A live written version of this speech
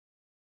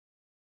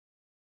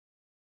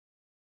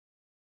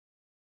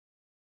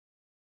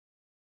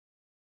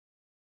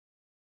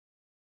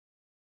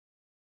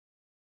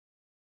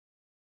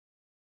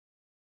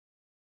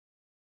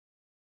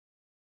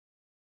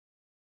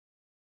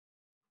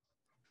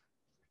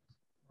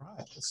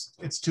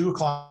It's 2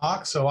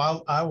 o'clock, so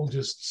I will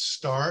just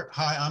start.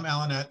 Hi, I'm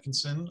Alan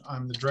Atkinson.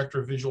 I'm the Director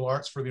of Visual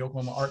Arts for the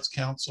Oklahoma Arts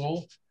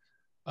Council.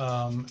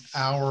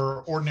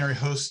 Our ordinary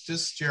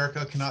hostess,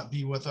 Jerica, cannot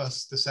be with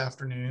us this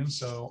afternoon,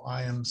 so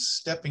I am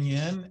stepping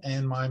in,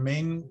 and my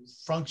main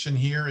function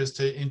here is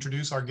to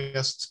introduce our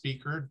guest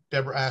speaker,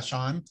 Deborah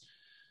Aschheim.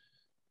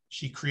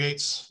 She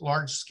creates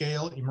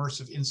large-scale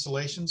immersive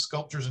installations,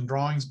 sculptures, and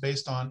drawings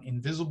based on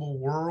invisible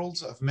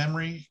worlds of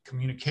memory,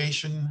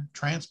 communication,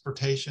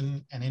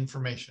 transportation, and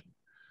information.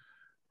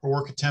 Her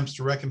work attempts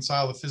to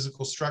reconcile the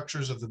physical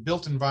structures of the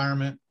built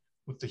environment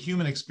with the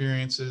human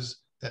experiences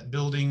that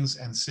buildings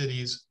and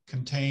cities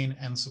contain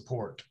and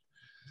support.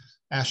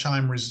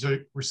 Aschheim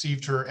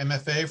received her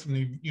MFA from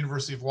the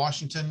University of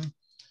Washington.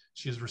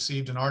 She has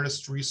received an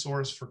Artist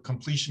Resource for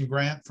Completion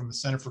grant from the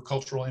Center for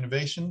Cultural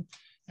Innovation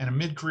and a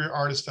Mid-Career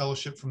Artist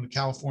Fellowship from the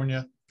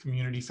California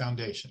Community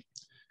Foundation.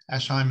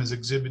 Aschheim has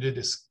exhibited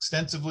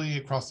extensively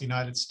across the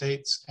United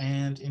States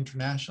and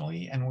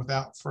internationally. And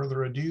without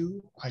further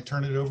ado, I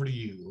turn it over to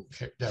you,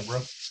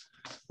 Deborah.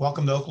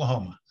 Welcome to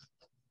Oklahoma.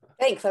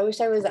 Thanks. I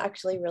wish I was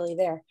actually really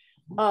there.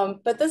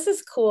 But this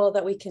is cool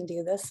that we can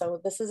do this.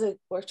 So this is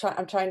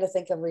I'm trying to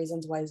think of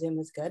reasons why Zoom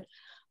is good.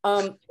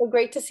 So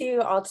great to see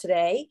you all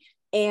today.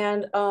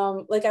 And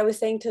like I was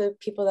saying to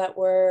people that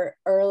were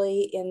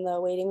early in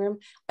the waiting room,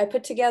 I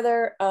put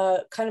together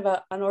kind of an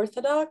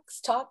unorthodox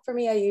talk for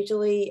me. I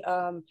usually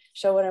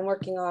show what I'm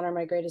working on or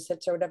my greatest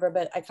hits or whatever,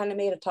 but I kind of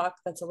made a talk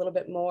that's a little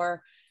bit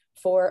more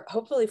for,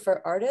 hopefully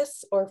for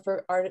artists or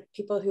for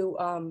people who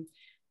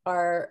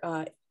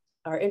are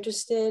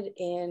interested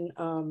in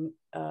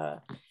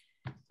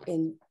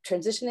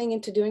transitioning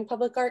into doing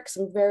public art, because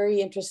I'm very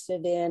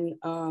interested in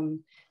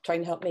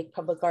trying to help make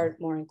public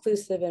art more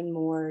inclusive and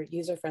more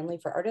user-friendly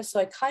for artists. So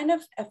I kind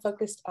of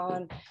focused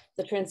on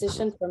the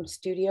transition from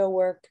studio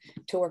work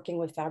to working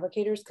with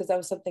fabricators, because that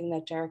was something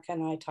that Jerica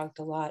and I talked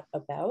a lot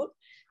about.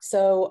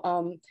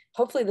 So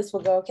hopefully this will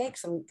go okay,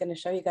 because I'm going to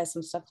show you guys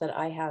some stuff that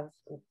I have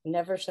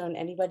never shown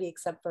anybody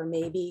except for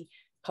maybe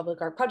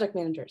public art project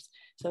managers.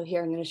 So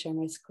here I'm going to share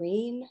my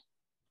screen.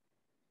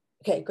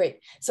 Okay, great.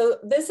 So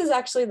this is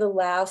actually the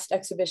last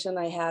exhibition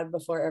I had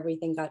before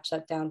everything got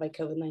shut down by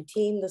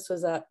COVID-19. This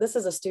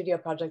is a studio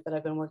project that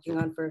I've been working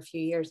on for a few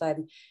years.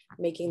 I'm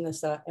making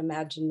this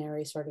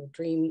imaginary sort of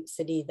dream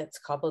city that's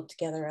cobbled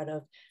together out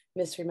of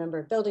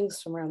misremembered buildings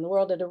from around the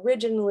world. It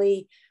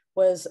originally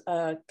was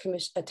a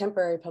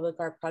temporary public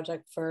art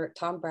project for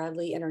Tom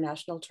Bradley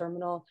International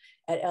Terminal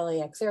at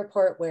LAX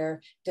Airport, where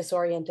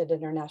disoriented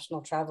international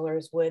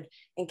travelers would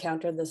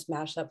encounter this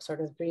mashup sort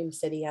of dream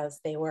city as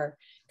they were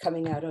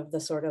coming out of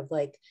the sort of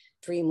like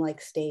dreamlike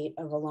state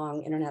of a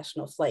long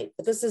international flight.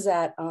 But this is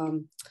at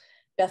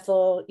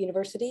Bethel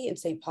University in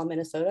St. Paul,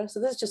 Minnesota. So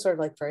this is just sort of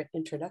like for an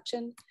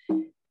introduction.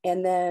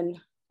 And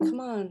then, come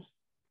on.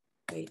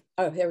 Wait.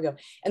 Oh, there we go.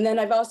 And then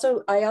I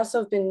also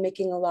have been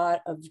making a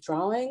lot of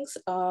drawings.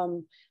 I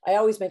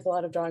always make a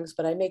lot of drawings,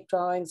 but I make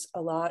drawings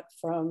a lot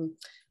from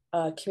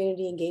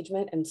community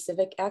engagement and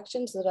civic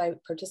actions that I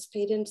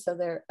participate in. So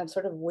I'm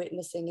sort of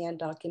witnessing and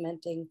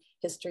documenting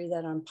history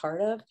that I'm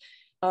part of.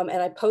 And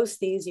I post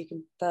these.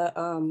 The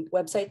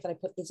website that I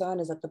put these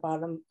on is at the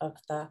bottom of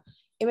the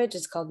image.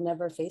 It's called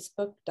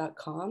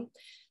neverfacebook.com.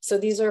 So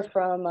these are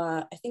from,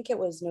 I think it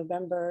was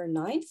November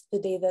 9th, the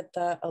day that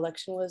the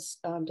election was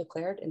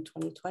declared in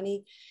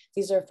 2020.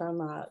 These are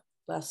from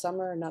last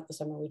summer, not the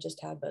summer we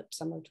just had, but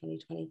summer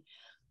 2020.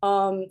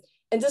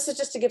 And this is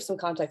just to give some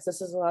context.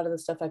 This is a lot of the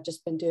stuff I've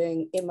just been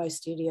doing in my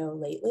studio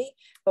lately.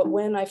 But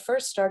when I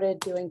first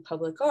started doing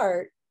public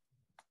art,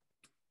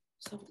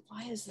 so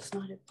why is this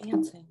not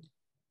advancing?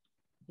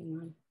 Hang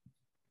on.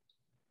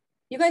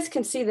 You guys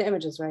can see the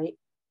images, right?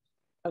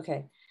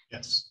 Okay.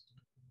 Yes.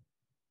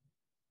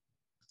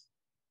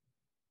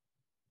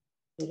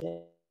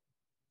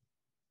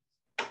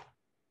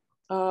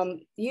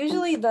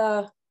 Usually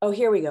oh,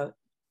 here we go.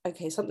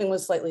 Okay, something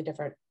was slightly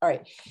different. All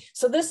right,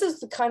 so this is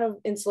the kind of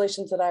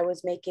installations that I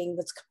was making.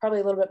 That's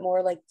probably a little bit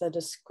more like the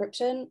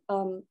description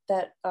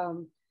that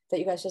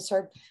you guys just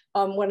heard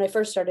when I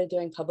first started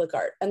doing public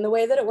art. And the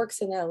way that it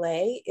works in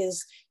LA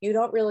is you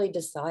don't really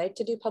decide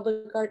to do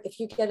public art. If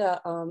you get a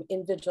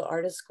individual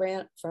artist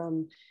grant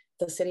from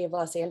the city of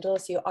Los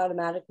Angeles, you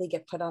automatically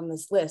get put on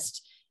this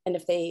list. And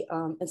if they,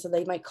 and so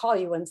they might call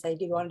you and say,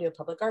 do you want to do a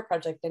public art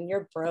project? And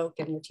you're broke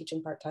and you're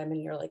teaching part-time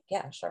and you're like,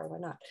 yeah, sure, why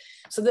not?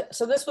 So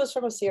this was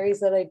from a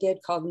series that I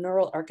did called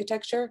Neural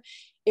Architecture.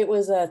 It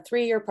was a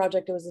 3-year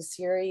project. It was a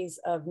series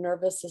of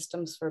nervous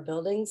systems for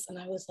buildings. And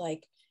I was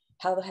like,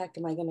 how the heck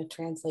am I going to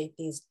translate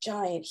these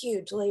giant,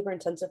 huge,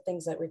 labor-intensive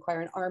things that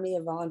require an army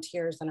of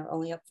volunteers and are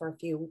only up for a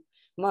few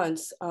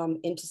months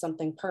into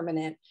something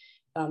permanent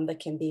that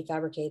can be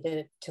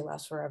fabricated to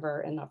last forever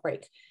and not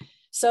break?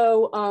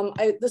 So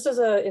this is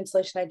an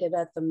installation I did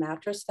at the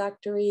Mattress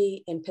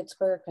Factory in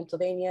Pittsburgh,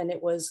 Pennsylvania, and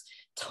it was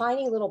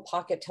tiny little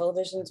pocket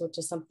televisions, which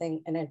is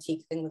something, an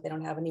antique thing that they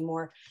don't have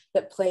anymore,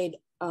 that played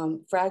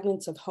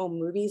fragments of home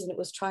movies, and it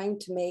was trying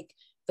to make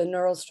the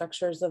neural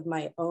structures of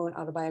my own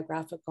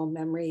autobiographical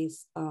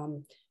memories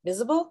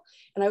visible.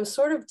 And I was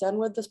sort of done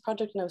with this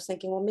project, and I was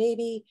thinking, well,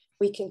 maybe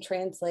we can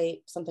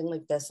translate something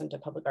like this into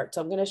public art.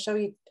 So I'm going to show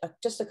you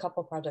just a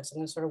couple projects. I'm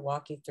going to sort of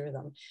walk you through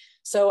them.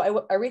 So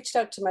I reached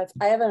out to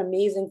I have an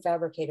amazing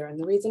fabricator, and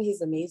the reason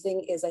he's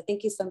amazing is I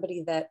think he's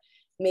somebody that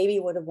maybe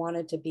would have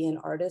wanted to be an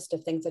artist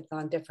if things had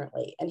gone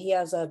differently. And he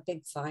has a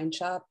big sign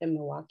shop in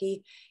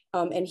Milwaukee,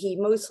 and he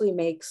mostly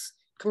makes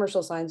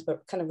commercial signs,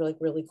 but kind of like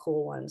really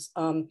cool ones.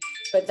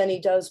 But then he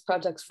does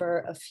projects for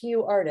a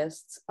few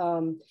artists.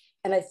 And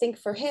I think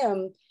for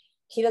him,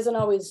 he's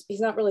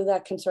not really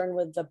that concerned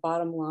with the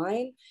bottom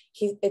line.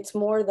 It's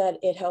more that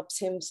it helps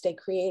him stay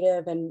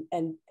creative,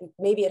 and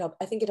maybe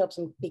I think it helps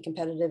him be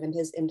competitive in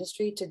his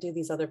industry to do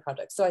these other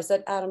projects. So I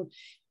said, Adam,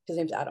 his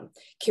name's Adam,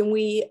 can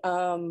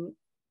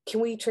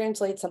we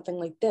translate something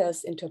like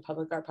this into a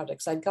public art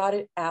project? So I got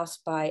it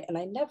asked by, and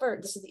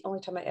this is the only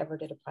time I ever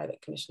did a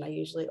private commission. I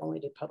usually only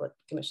do public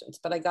commissions,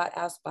 but I got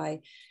asked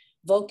by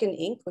Vulcan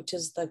Inc., which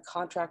is the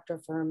contractor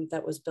firm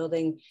that was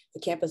building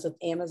the campus of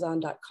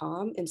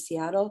Amazon.com in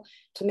Seattle,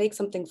 to make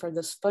something for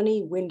this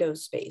funny window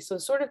space. So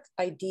it's sort of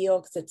ideal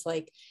because it's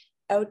like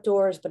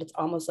outdoors, but it's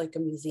almost like a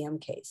museum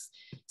case.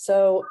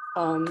 So,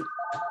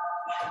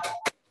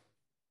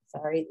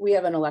 sorry, we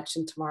have an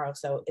election tomorrow,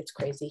 so it's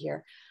crazy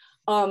here.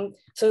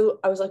 So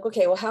I was like,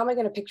 okay, well, how am I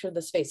going to picture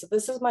the space? So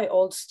this is my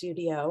old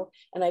studio,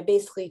 and I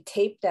basically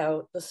taped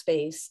out the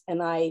space,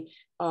 and I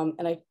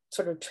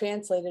sort of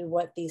translated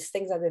what these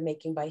things I've been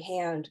making by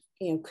hand,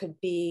 could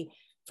be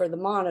for the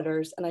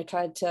monitors, and I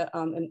tried to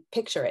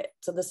picture it.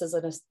 So this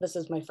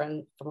is my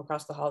friend from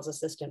across the hall's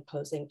assistant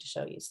posing to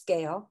show you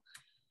scale,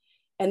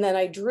 and then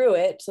I drew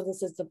it. So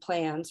this is the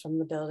plans from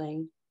the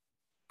building.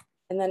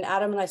 And then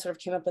Adam and I sort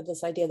of came up with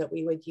this idea that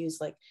we would use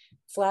like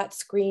flat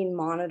screen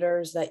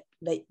monitors that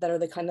are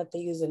the kind that they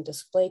use in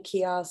display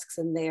kiosks,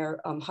 and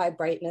they're high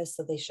brightness,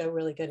 so they show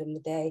really good in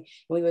the day.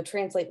 And we would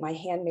translate my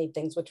handmade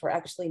things, which were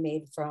actually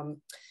made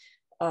from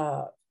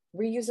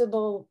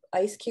reusable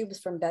ice cubes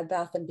from Bed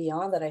Bath &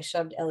 Beyond that I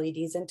shoved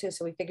LEDs into.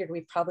 So we figured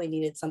we probably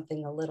needed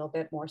something a little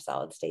bit more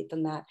solid state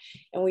than that.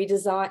 And we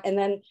designed, and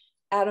then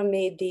Adam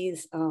made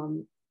these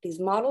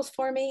models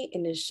for me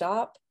in his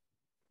shop.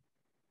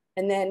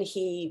 And then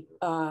he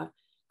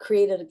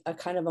created a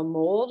kind of a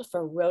mold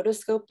for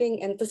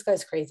rotoscoping. And this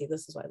guy's crazy.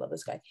 This is why I love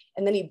this guy.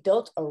 And then he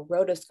built a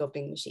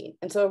rotoscoping machine.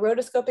 And so a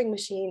rotoscoping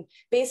machine,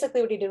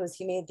 basically what he did was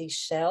he made these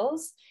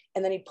shells,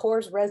 and then he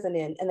pours resin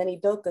in, and then he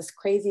built this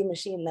crazy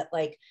machine that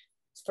like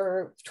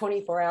for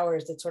 24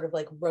 hours, it sort of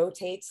like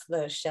rotates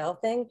the shell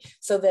thing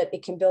so that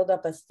it can build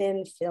up a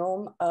thin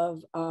film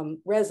of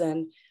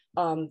resin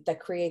that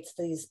creates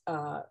these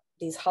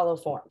hollow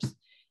forms.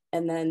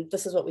 And then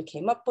this is what we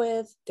came up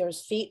with.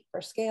 There's feet for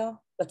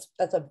scale.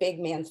 That's a big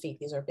man's feet.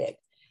 These are big.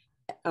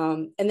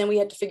 And then we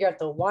had to figure out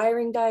the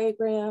wiring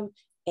diagram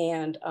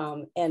and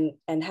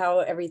how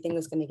everything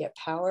was going to get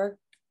power.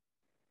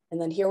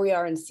 And then here we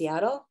are in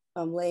Seattle,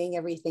 laying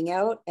everything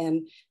out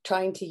and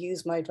trying to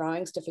use my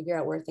drawings to figure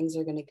out where things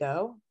are going to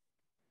go.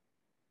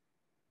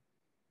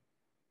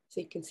 So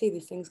you can see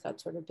these things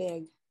got sort of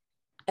big.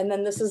 And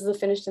then this is the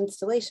finished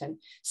installation.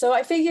 So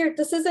I figured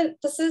this isn't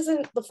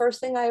the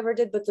first thing I ever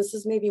did, but this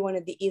is maybe one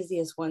of the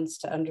easiest ones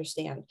to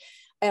understand.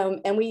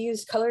 And we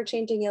used color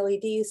changing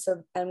LEDs,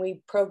 and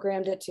we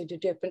programmed it to do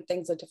different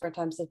things at different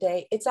times of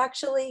day. It's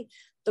actually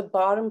the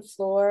bottom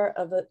floor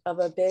of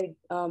a big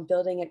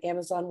building at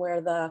Amazon,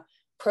 where the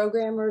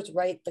programmers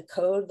write the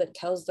code that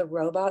tells the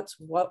robots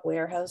what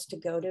warehouse to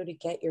go to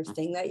get your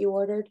thing that you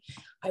ordered.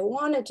 I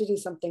wanted to do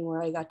something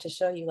where I got to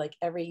show you like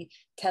every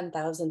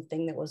 10,000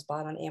 thing that was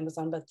bought on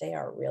Amazon, but they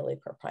are really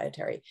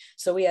proprietary.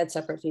 So we had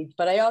separate feeds,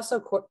 but I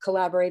also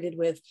collaborated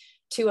with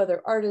 2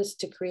 other artists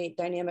to create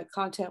dynamic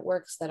content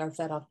works that are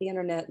fed off the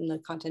internet, and the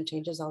content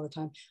changes all the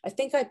time. I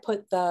think I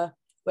put the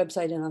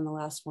website in on the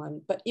last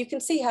one, but you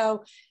can see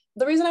how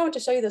the reason I want to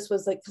show you this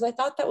was like, because I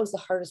thought that was the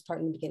hardest part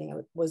in the beginning.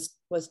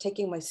 Was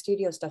taking my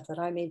studio stuff that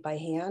I made by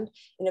hand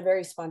in a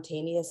very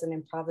spontaneous and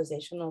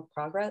improvisational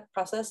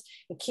process,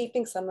 and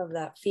keeping some of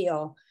that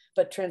feel,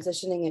 but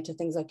transitioning it to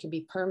things that could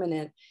be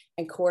permanent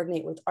and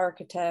coordinate with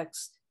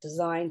architects,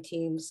 design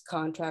teams,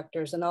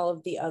 contractors, and all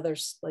of the other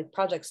like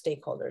project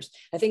stakeholders.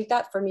 I think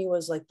that for me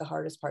was like the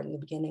hardest part in the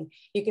beginning.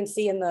 You can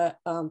see in the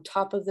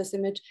top of this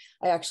image,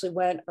 I actually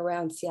went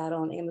around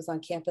Seattle and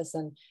Amazon campus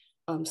and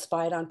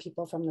spied on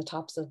people from the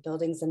tops of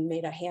buildings and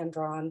made a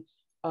hand-drawn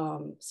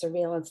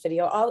surveillance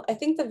video. I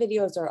think the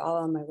videos are all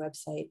on my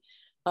website.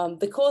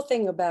 The cool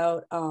thing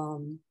about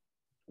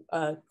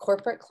a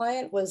corporate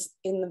client was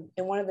in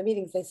one of the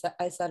meetings, they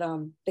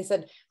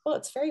said, well,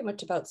 it's very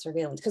much about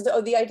surveillance,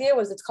 because the idea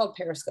was, it's called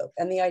Periscope.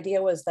 And the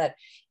idea was that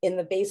in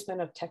the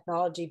basement of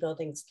technology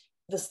buildings,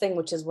 this thing,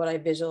 which is what I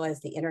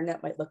visualized the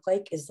internet might look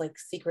like, is like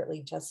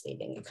secretly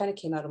gestating. It kind of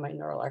came out of my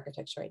neural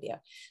architecture idea.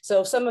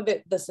 So some of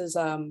it, this is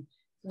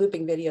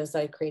looping videos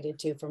that I created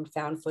too, from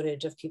found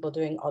footage of people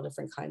doing all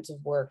different kinds of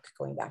work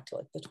going back to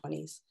like the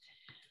 20s.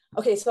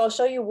 Okay, so I'll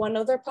show you one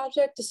other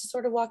project just to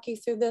sort of walk you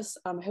through this.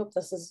 I hope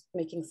this is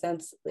making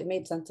sense. It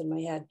made sense in my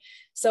head.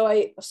 So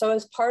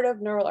as part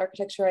of neural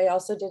architecture, I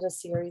also did a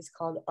series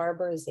called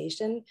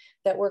Arborization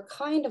that were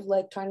kind of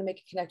like trying to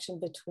make a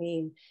connection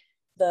between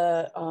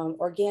the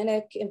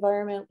organic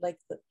environment, like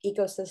the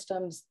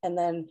ecosystems, and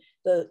then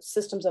the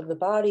systems of the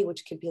body,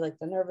 which could be like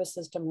the nervous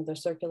system or the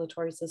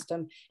circulatory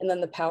system, and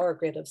then the power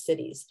grid of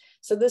cities.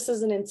 So this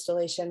is an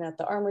installation at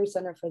the Armory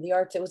Center for the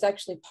Arts. It was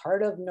actually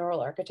part of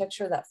neural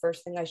architecture, that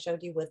first thing I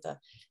showed you with the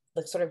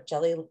sort of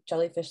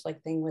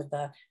jellyfish-like thing with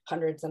the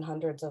hundreds and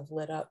hundreds of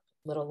lit up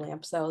little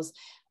lamp cells.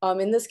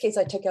 In this case,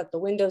 I took out the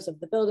windows of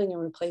the building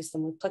and replaced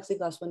them with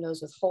plexiglass windows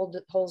with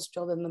holes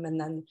drilled in them, and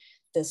then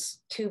this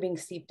tubing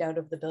seeped out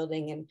of the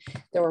building, and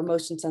there were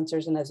motion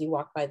sensors, and as you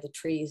walk by the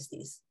trees,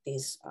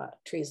 these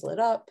trees lit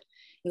up.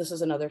 And this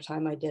was another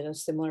time I did a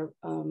similar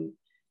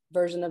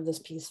version of this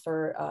piece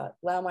for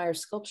Laumeyer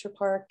Sculpture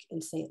Park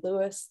in St.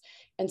 Louis.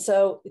 And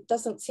so it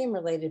doesn't seem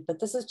related, but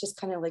this is just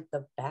kind of like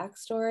the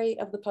backstory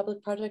of the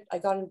public project. I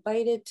got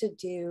invited to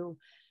do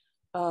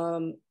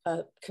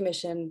a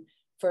commission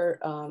for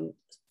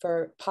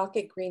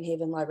Pocket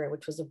Greenhaven Library,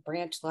 which was a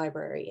branch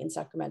library in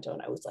Sacramento.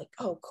 And I was like,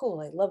 oh,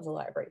 cool, I love the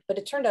library. But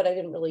it turned out I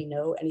didn't really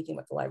know anything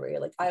about the library.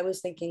 Like, I was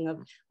thinking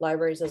of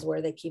libraries as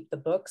where they keep the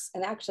books.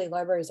 And actually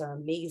libraries are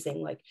amazing.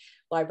 Like,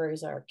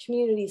 libraries are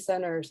community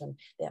centers, and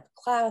they have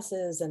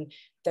classes, and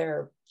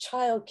their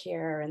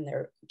childcare, and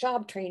their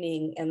job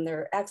training, and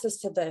their access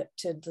to the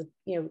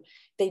you know,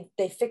 they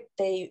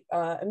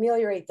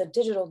ameliorate the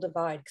digital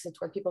divide, because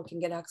it's where people can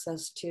get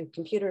access to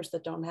computers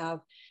that don't have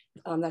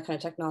that kind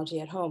of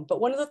technology at home. But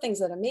one of the things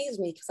that amazed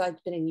me, because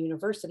I've been in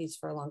universities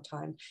for a long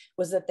time,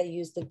 was that they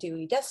used the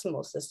Dewey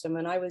Decimal System.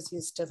 And I was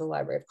used to the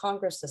Library of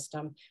Congress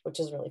system, which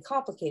is really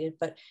complicated.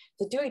 But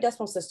the Dewey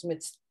Decimal System,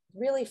 it's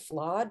really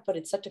flawed, but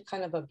it's such a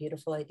kind of a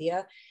beautiful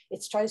idea.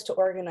 It tries to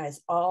organize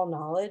all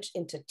knowledge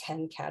into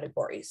 10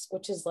 categories,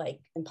 which is like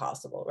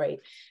impossible, right?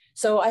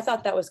 So I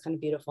thought that was kind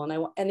of beautiful.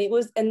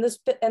 And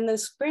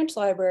this branch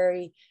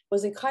library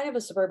was in kind of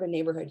a suburban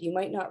neighborhood. You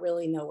might not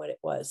really know what it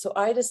was. So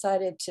I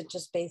decided to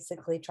just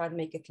basically try to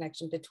make a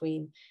connection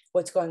between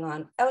what's going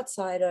on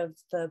outside of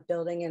the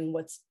building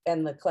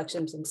and the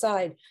collections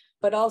inside.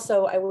 But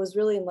also I was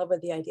really in love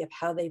with the idea of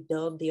how they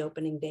build the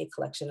opening day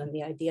collection, and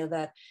the idea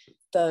that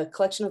the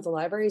collection of the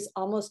library is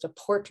almost a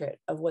portrait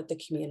of what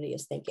the community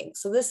is thinking.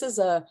 So this is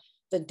the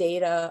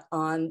data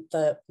on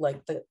the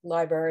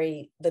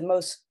library, the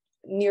most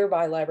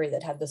nearby library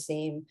that had the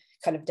same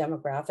kind of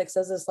demographics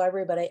as this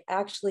library, but I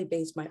actually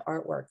based my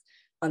artwork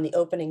on the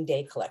opening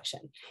day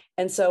collection.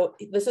 And so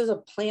this is a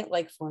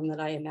plant-like form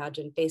that I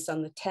imagined based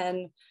on the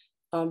 10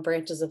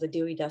 branches of the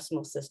Dewey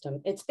Decimal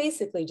System. It's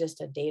basically just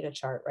a data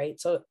chart, right?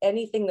 So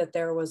anything that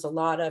there was a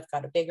lot of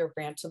got a bigger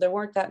branch. So there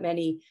weren't that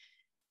many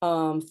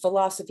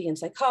philosophy and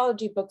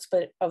psychology books,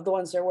 but of the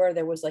ones there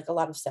was like a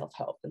lot of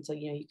self-help. And so,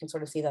 you know, you can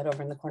sort of see that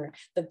over in the corner.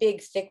 The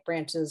big thick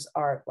branches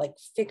are like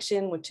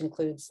fiction, which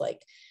includes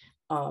like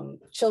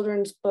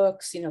children's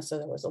books, you know, so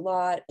there was a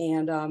lot,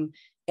 and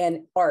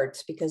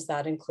art, because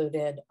that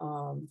included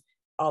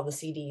all the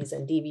CDs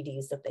and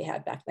DVDs that they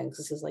had back then,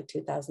 because this is like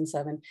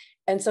 2007.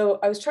 And so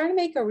I was trying to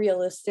make a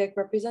realistic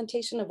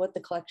representation of what the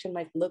collection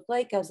might look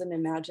like as an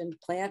imagined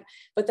plant,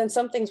 but then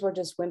some things were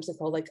just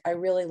whimsical. Like, I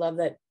really love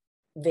that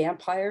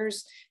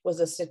vampires was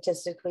a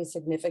statistically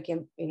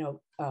significant, you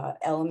know,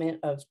 element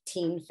of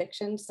teen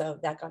fiction. So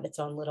that got its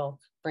own little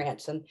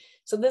branch. And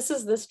so this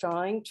is this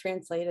drawing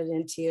translated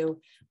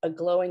into a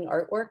glowing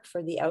artwork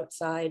for the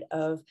outside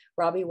of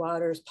Robbie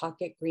Waters'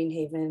 Pocket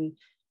Greenhaven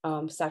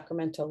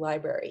Sacramento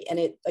Library. And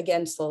it,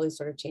 again, slowly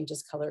sort of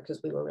changes color,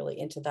 because we were really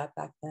into that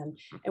back then.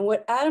 And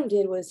what Adam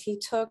did was he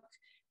took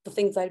the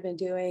things I'd been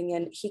doing,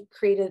 and he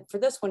created, for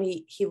this one,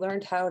 he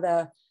learned how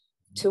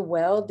to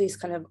weld these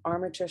kind of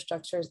armature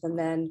structures, and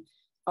then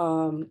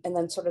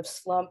sort of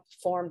slump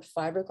formed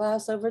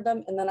fiberglass over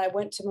them. And then I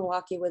went to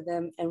Milwaukee with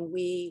them, and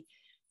we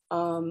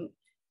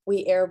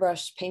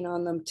airbrushed paint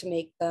on them to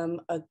make them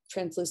a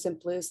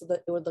translucent blue, so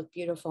that it would look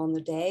beautiful in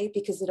the day,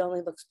 because it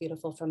only looks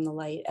beautiful from the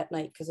light at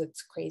night, because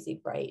it's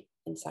crazy bright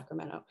in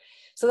Sacramento.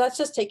 So that's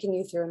just taking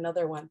you through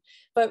another one.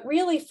 But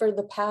really, for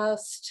the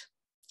past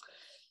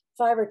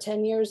 5 or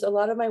 10 years, a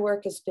lot of my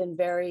work has been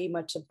very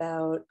much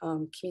about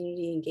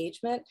community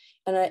engagement.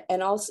 And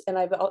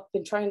I've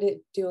been trying to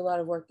do a lot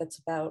of work that's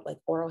about like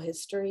oral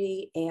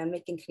history and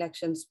making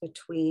connections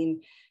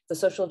between the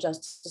social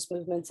justice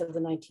movements of the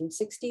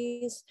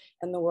 1960s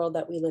and the world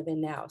that we live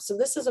in now. So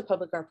this is a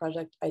public art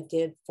project I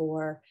did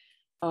for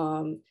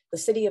the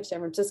city of San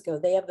Francisco.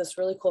 They have this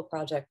really cool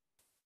project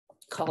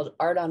called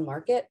Art on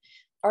Market.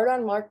 Art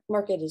on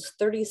Market is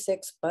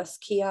 36 bus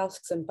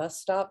kiosks and bus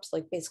stops,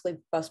 like basically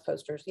bus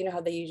posters. You know how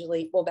they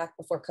usually, well, back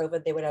before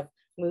COVID, they would have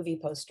movie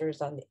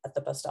posters at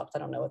the bus stops. I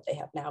don't know what they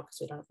have now, because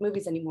we don't have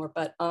movies anymore.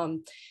 But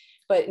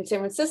in San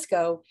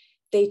Francisco,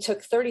 they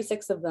took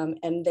 36 of them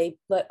and they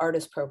let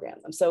artists program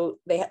them. So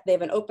they have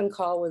an open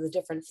call with a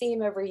different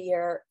theme every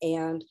year,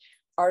 and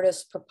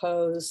artists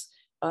propose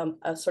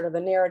a sort of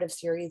a narrative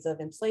series of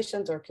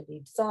installations, or it could be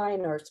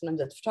design, or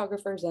sometimes it's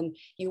photographers, and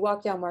you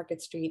walk down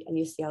Market Street and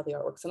you see all the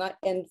artworks.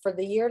 And for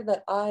the year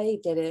that I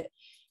did it,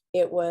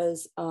 it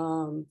was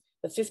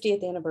the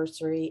 50th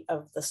anniversary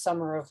of the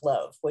Summer of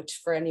Love,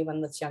 which for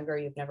anyone that's younger,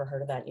 you've never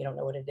heard of that, you don't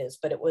know what it is,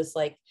 but it was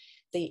like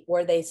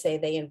where they say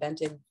they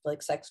invented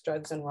like sex,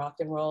 drugs, and rock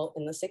and roll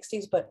in the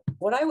 60s. But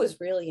what I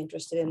was really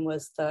interested in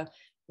was the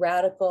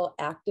radical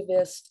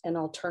activist and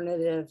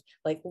alternative,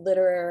 like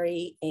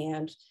literary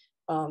and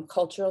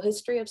cultural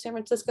history of San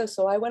Francisco.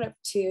 So I went up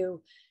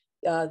to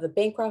the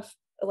Bancroft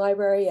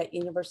Library at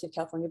University of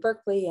California,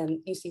 Berkeley, and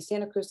UC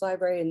Santa Cruz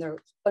Library, and there are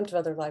a bunch of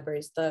other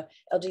libraries, the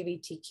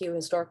LGBTQ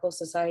Historical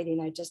Society,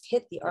 and I just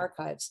hit the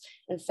archives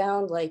and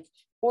found like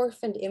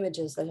orphaned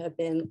images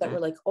that were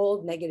like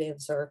old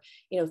negatives, or,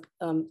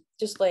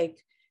 just like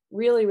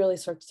really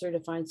searched through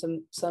to find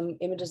some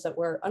images that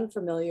were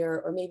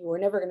unfamiliar, or maybe were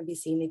never going to be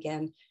seen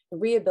again,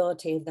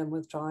 rehabilitated them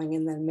with drawing,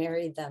 and then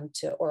married them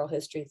to oral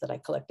histories that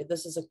I collected.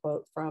 This is a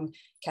quote from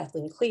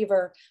Kathleen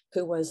Cleaver,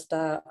 who was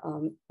the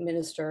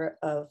Minister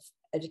of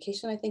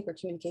Education, I think, or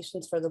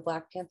Communications for the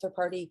Black Panther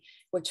Party,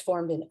 which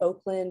formed in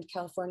Oakland,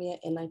 California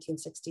in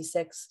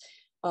 1966.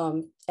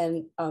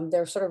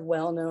 They're sort of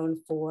well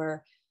known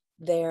for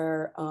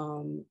their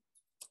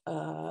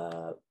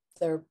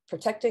they're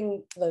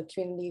protecting the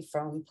community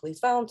from police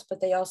violence,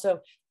 but they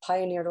also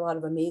pioneered a lot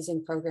of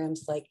amazing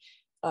programs like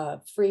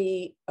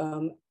free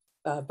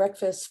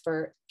breakfast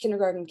for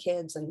kindergarten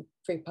kids and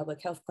free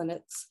public health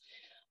clinics.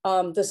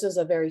 This is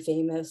a very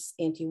famous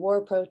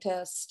anti-war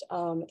protest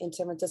in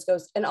San Francisco,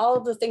 and all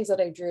of the things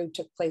that I drew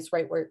took place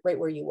right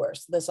where you were.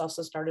 So this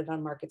also started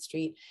on Market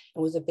Street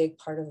and was a big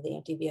part of the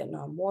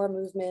anti-Vietnam War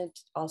movement,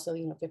 also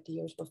 50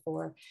 years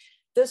before.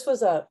 This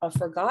was a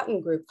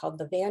forgotten group called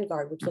the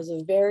Vanguard, which was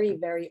a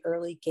very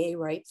early gay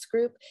rights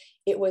group.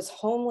 It was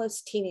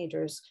homeless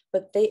teenagers,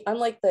 but they,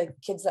 unlike the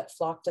kids that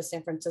flocked to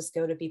San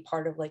Francisco to be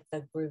part of like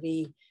the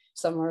groovy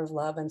Summer of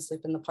Love and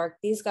Sleep in the Park,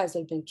 these guys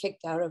had been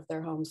kicked out of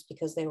their homes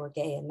because they were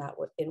gay, and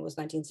it was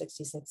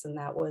 1966, and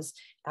that was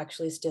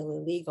actually still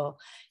illegal.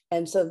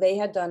 And so they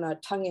had done a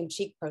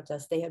tongue-in-cheek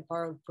protest. They had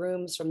borrowed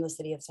brooms from the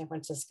city of San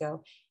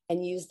Francisco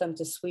and used them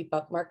to sweep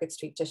up Market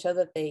Street to show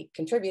that they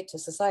contribute to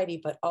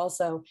society, but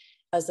also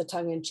as a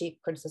tongue-in-cheek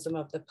criticism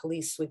of the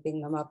police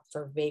sweeping them up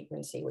for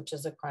vagrancy, which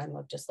is a crime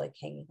of just like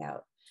hanging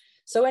out.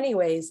 So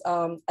anyways,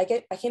 I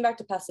came back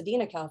to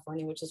Pasadena,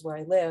 California, which is where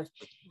I live.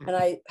 And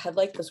I had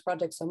liked this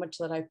project so much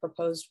that I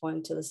proposed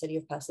one to the city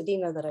of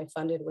Pasadena that I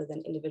funded with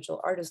an individual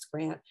artist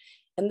grant.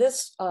 And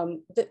this,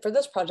 for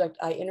this project,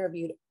 I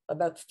interviewed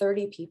about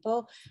 30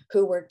 people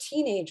who were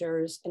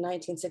teenagers in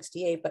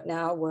 1968, but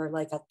now were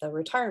like at the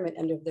retirement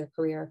end of their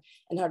career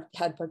and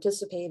had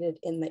participated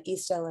in the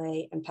East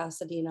LA and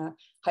Pasadena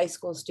high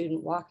school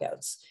student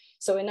walkouts.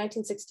 So in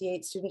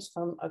 1968, students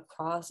from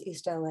across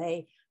East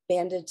LA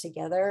banded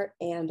together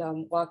and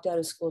walked out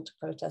of school to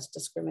protest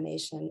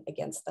discrimination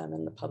against them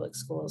in the public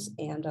schools.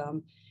 And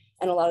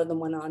a lot of them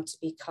went on to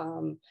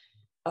become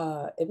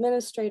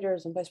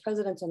administrators and vice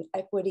presidents and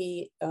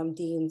equity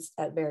deans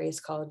at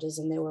various colleges,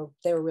 and they were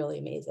really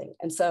amazing.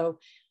 And so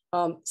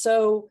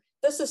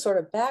this is sort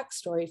of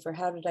backstory for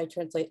how did I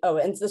translate. Oh,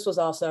 and this was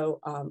also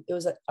it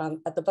was at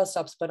the bus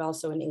stops, but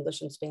also in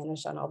English and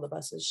Spanish on all the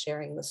buses,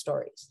 sharing the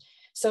stories.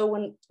 So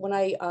when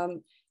I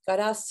got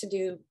asked to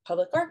do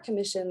public art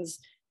commissions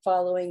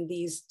following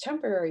these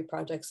temporary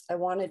projects, I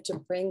wanted to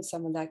bring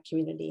some of that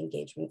community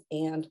engagement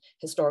and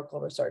historical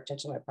research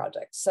into my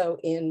project. So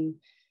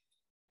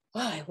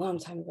a long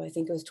time ago, I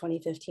think it was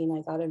 2015,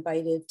 I got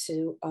invited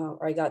to,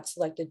 or I got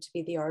selected to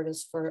be the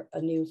artist for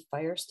a new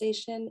fire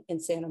station in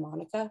Santa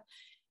Monica.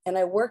 And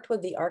I worked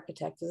with the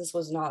architect. This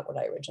was not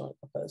what I originally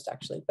proposed,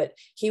 actually, but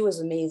he was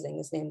amazing.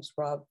 His name's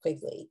Rob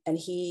Quigley. And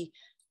he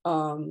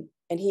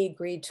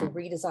agreed to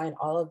redesign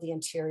all of the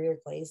interior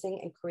glazing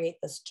and create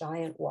this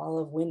giant wall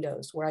of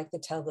windows where I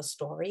could tell the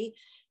story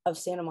of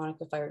Santa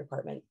Monica Fire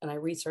Department. And I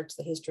researched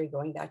the history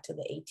going back to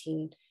the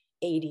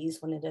 1880s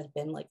when it had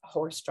been like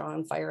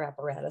horse-drawn fire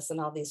apparatus and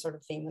all these sort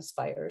of famous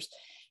fires.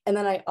 And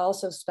then I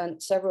also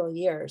spent several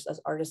years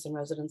as artist in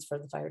residence for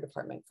the fire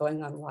department,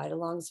 going on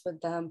ride-alongs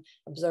with them,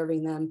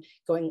 observing them,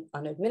 going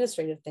on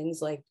administrative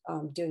things like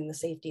doing the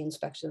safety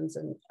inspections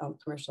in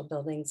commercial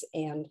buildings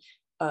and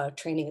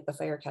training at the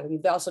fire academy,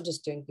 but also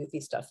just doing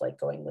goofy stuff like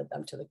going with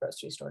them to the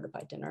grocery store to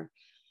buy dinner.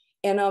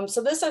 And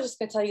so this, I'm just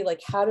gonna tell you,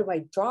 like, how do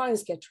my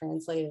drawings get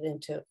translated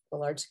into a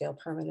large scale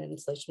permanent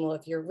installation? Well,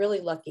 if you're really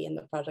lucky and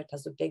the project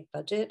has a big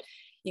budget,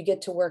 you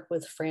get to work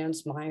with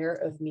Franz Meyer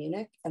of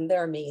Munich, and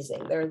they're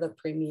amazing. They're the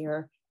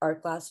premier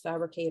art glass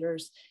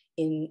fabricators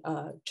in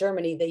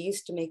Germany. They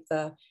used to make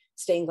the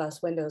stained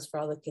glass windows for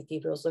all the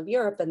cathedrals of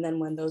Europe. And then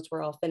when those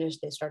were all finished,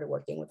 they started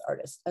working with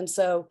artists. And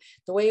so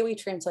the way we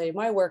translated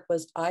my work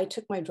was I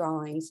took my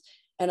drawings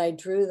and I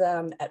drew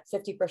them at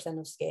 50%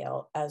 of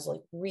scale as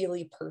like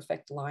really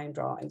perfect line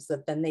drawings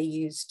that then they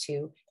used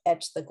to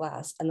etch the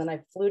glass. And then I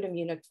flew to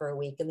Munich for a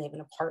week, and they have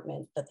an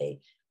apartment that they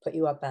put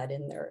you up at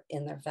in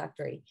their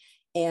factory.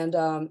 And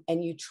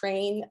you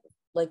train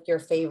like your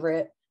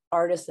favorite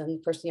artist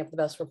and person you have the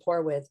best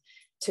rapport with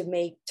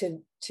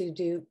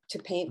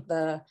paint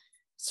the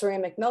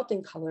ceramic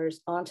melting colors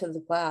onto the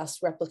glass,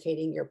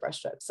 replicating your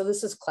brushstrokes. So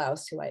this is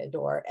Klaus, who I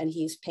adore, and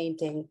he's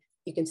painting,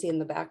 you can see in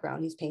the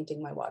background, he's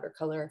painting my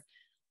watercolor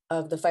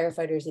of the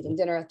firefighters eating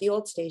dinner at the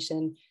old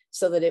station,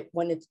 so that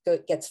when it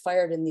gets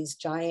fired in these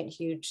giant,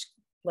 huge,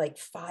 like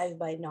 5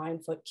 by 9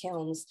 foot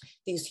kilns,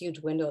 these huge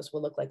windows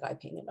will look like I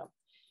painted them.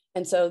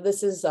 And so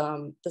this is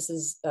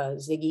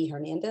Ziggy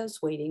Hernandez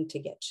waiting to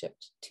get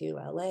shipped to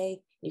LA.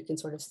 You can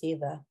sort of see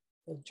the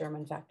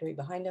German factory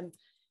behind him.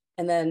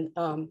 And then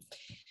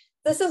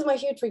this is my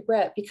huge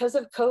regret. Because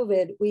of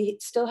COVID, we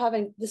still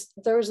haven't, this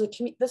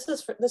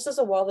is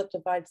a wall that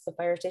divides the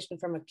fire station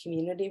from a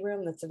community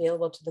room that's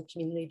available to the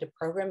community to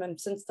program.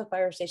 And since the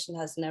fire station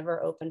has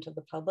never opened to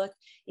the public,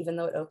 even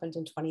though it opened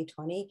in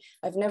 2020,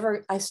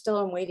 I still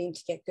am waiting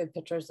to get good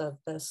pictures of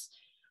this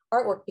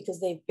artwork, because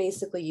they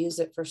basically use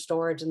it for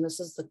storage. And this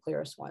is the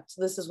clearest one.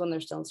 So this is when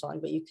they're still installing,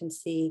 but you can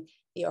see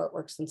the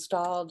artwork's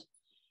installed.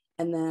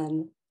 And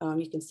then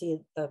you can see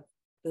the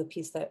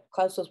piece that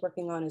Klaus was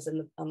working on is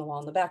on the wall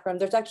in the background.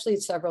 There's actually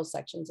several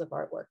sections of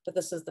artwork, but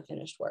this is the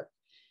finished work.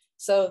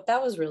 So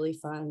that was really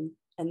fun.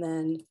 And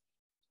then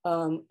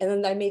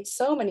I made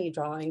so many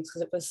drawings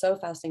because it was so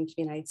fascinating to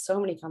me. And I had so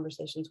many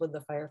conversations with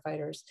the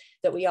firefighters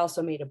that we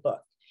also made a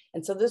book.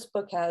 And so this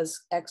book has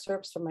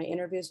excerpts from my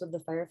interviews with the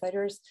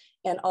firefighters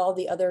and all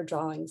the other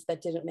drawings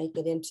that didn't make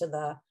it into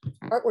the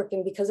artwork.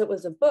 And because it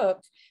was a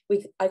book,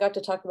 I got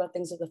to talk about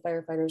things that the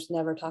firefighters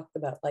never talked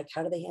about, like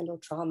how do they handle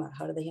trauma?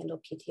 How do they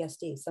handle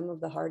PTSD? Some of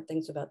the hard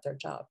things about their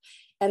job.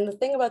 And the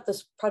thing about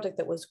this project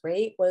that was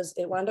great was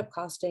it wound up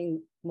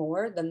costing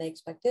more than they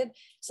expected.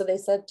 So they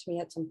said to me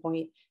at some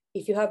point,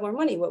 if you have more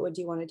money, what would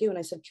you want to do? And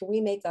I said, can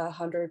we make a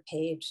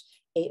 100-page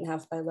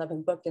 8.5 by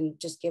 11 book and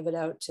just give it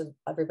out to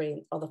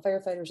everybody, all the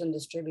firefighters, and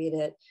distribute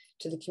it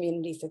to the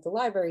community through the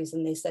libraries?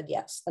 And they said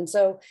yes. And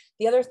so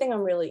the other thing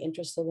I'm really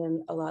interested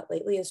in a lot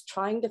lately is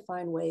trying to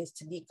find ways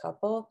to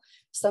decouple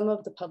some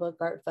of the public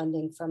art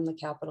funding from the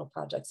capital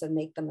projects and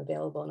make them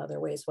available in other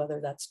ways, whether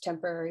that's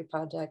temporary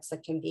projects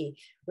that can be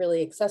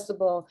really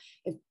accessible,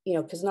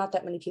 because not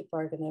that many people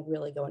are going to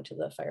really go into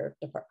the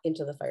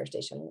fire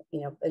station,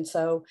 and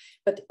so,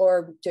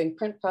 or doing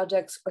print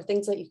projects or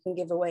things that you can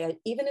give away,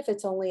 even if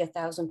it's only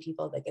 1,000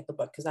 people that get the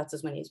book, because that's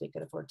as many as we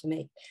could afford to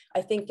make.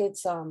 I think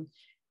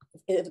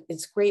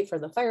it's great for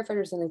the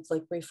firefighters, and it's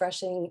like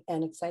refreshing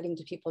and exciting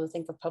to people to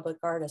think of public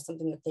art as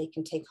something that they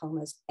can take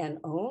home and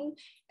own,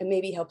 and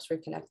maybe helps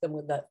reconnect them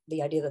with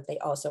the idea that they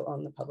also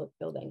own the public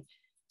building.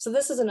 So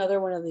this is another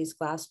one of these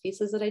glass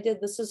pieces that I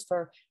did. This is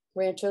for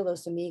Rancho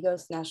Los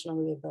Amigos National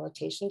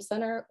Rehabilitation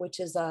Center, which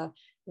is a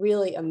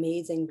really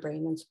amazing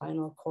brain and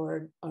spinal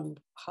cord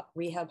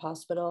rehab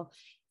hospital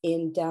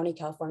in Downey,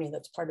 California,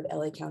 that's part of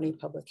LA County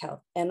Public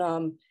Health. And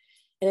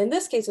in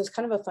this case, it was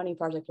kind of a funny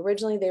project.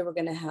 Originally, they were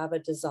going to have a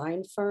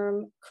design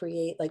firm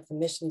create like the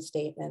mission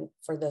statement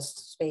for this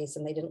space,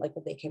 and they didn't like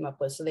what they came up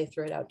with, so they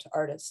threw it out to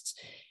artists.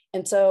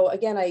 And so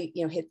again, I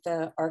hit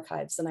the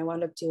archives, and I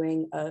wound up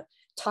doing a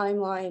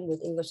timeline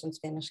with English and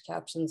Spanish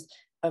captions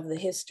of the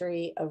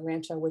history of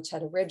Rancho, which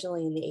had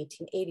originally in the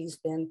 1880s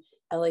been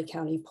LA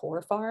County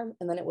Poor Farm,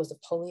 and then it was a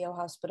polio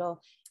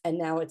hospital, and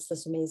now it's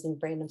this amazing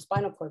brain and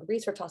spinal cord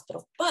research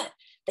hospital. But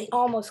they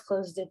almost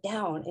closed it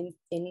down in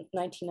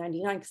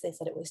 1999 because they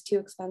said it was too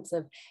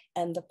expensive,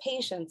 and the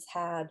patients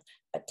had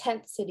a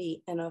tent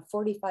city and a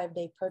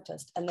 45-day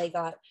protest, and they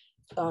got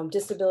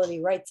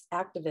disability rights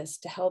activists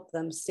to help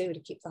them sue to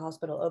keep the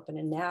hospital open.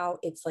 And now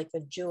it's like a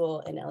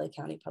jewel in LA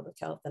County Public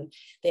Health, and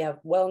they have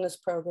wellness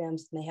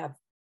programs, and they have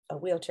a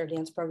wheelchair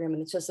dance program,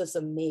 and it's just this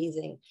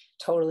amazing,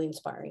 totally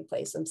inspiring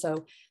place. And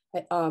so,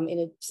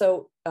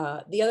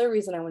 the other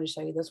reason I want to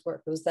show you this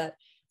work was that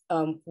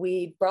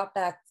we brought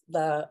back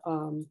the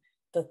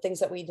things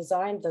that we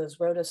designed, those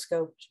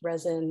rotoscoped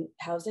resin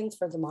housings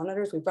for the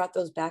monitors. We brought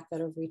those back out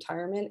of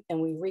retirement,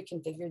 and we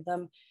reconfigured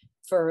them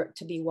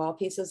to be wall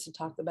pieces to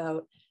talk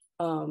about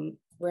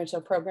Rancho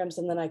programs.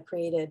 And then I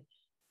created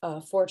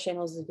 4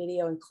 channels of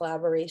video in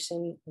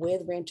collaboration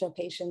with Rancho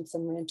patients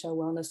and Rancho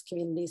wellness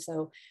community.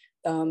 So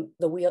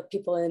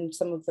people in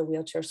some of the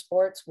wheelchair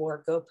sports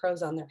wore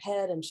GoPros on their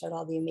head and showed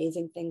all the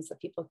amazing things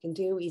that people can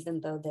do, even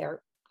though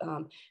they're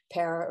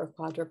para or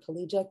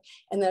quadriplegic.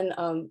 And then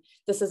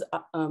this is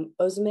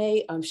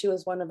Ozme. She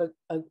was one of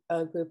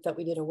a group that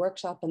we did a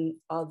workshop, and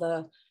all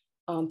the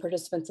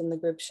participants in the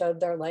group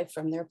showed their life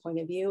from their point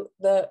of view.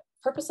 The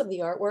purpose of the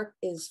artwork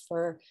is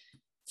for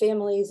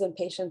families and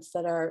patients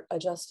that are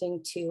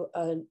adjusting to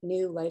a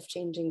new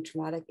life-changing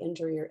traumatic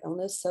injury or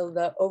illness. So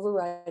the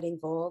overriding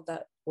goal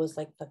that was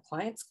like the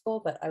client's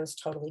goal, but I was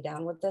totally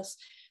down with this,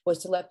 was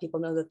to let people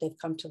know that they've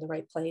come to the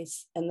right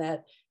place and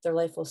that their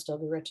life will still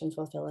be rich and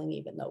fulfilling,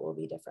 even though it will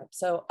be different.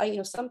 So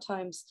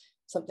sometimes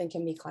something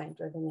can be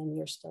client-driven and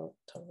you're still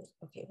totally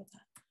okay with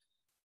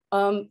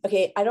that.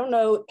 Okay, I don't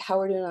know how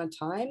we're doing on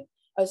time.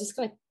 I was just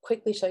gonna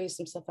quickly show you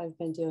some stuff I've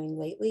been doing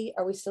lately.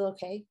 Are we still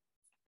okay?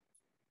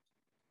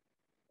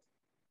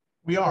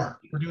 We are.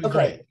 We're doing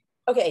great.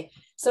 Okay,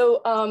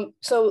 so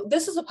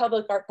this is a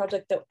public art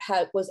project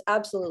that was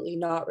absolutely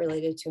not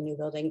related to a new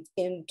building.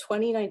 In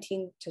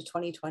 2019 to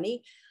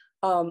 2020,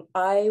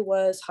 I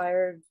was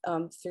hired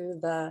through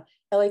the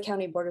LA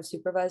County Board of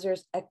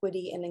Supervisors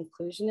Equity and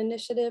Inclusion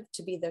Initiative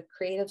to be the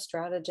creative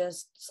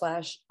strategist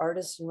 /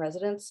 artist in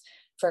residence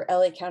for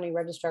LA County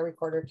Registrar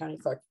Recorder County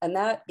Clerk. And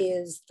that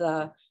is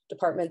the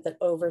department that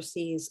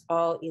oversees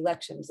all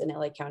elections in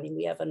LA County.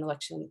 We have an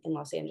election in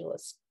Los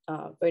Angeles,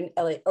 in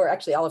LA, or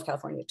actually all of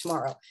California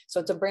tomorrow. So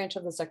it's a branch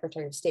of the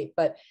Secretary of State,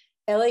 but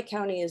LA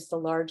County is the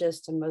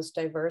largest and most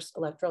diverse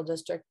electoral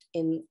district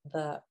in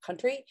the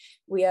country.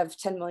 We have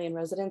 10 million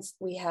residents.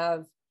 We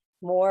have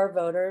more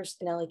voters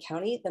in LA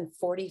County than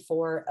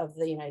 44 of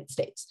the United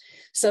States.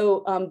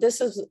 So this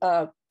is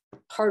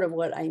part of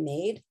what I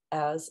made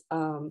as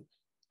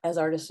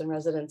artists in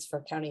residence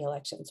for county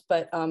elections.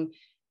 But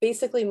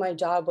basically my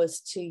job was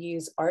to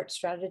use art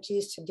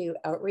strategies to do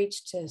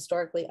outreach to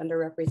historically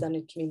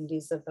underrepresented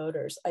communities of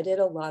voters. I did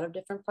a lot of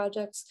different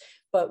projects,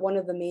 but one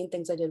of the main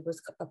things I did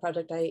was a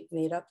project I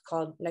made up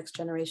called Next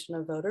Generation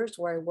of Voters,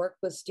 where I worked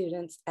with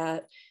students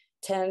at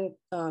 10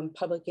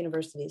 public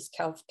universities,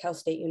 Cal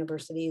State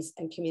universities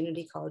and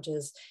community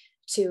colleges,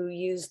 to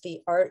use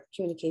the art,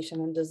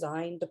 communication, and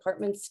design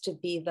departments to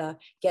be the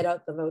get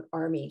out the vote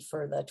army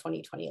for the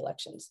 2020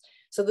 elections.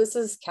 So this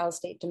is Cal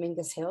State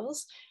Dominguez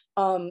Hills.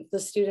 The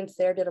students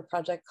there did a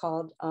project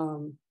called,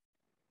 what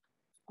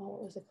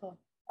was it called?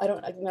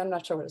 I'm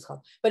not sure what it's called.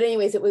 But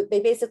anyways,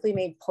 they basically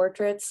made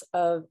portraits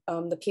of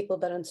the people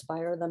that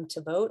inspire them to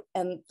vote.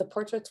 And the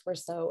portraits were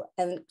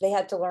and they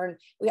had to learn,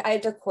 I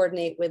had to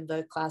coordinate with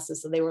the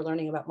classes. So they were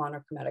learning about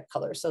monochromatic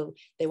color. So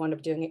they wound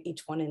up doing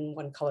each one in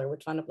one color,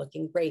 which wound up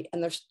looking great.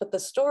 And but the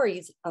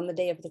stories on the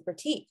day of the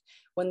critique,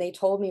 when they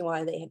told me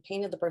why they had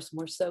painted the person,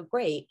 were so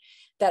great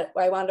that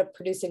I wound up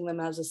producing them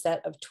as a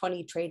set of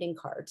 20 trading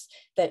cards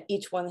that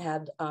each one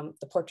had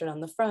the portrait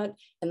on the front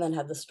and then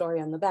had the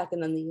story on the back.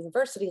 And then the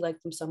university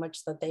liked them so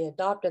much that they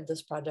adopted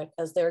this project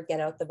as their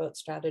get out the vote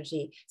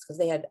strategy, because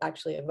they had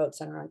actually a vote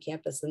center on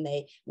campus and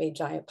they made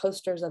giant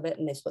posters of it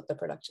and they split the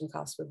production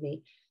costs with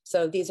me.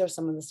 So these are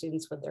some of the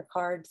students with their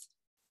cards.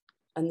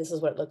 And this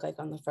is what it looked like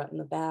on the front and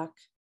the back.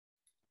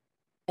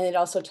 And it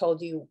also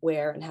told you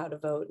where and how to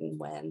vote and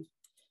when.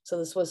 So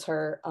this was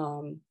her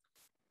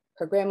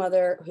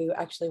grandmother, who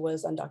actually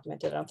was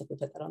undocumented. I don't think we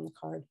put that on the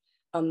card.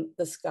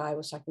 This guy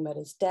was talking about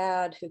his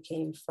dad, who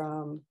came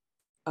from,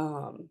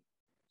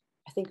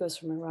 I think it was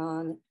from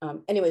Iran.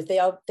 Anyways, they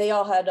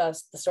all had the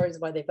stories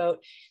of why they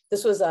vote.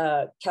 This was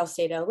Cal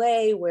State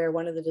LA, where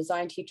one of the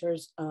design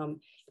teachers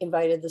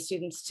invited the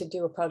students to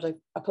do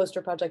a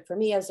poster project for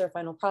me as their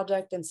final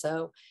project. And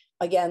so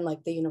again,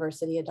 like the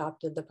university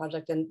adopted the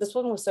project. And this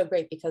one was so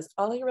great because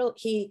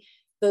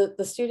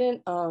the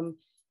student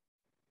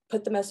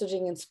put the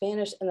messaging in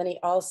Spanish, and then he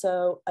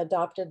also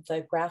adopted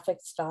the graphic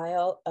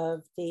style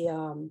of the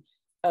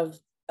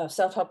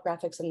self-help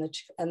graphics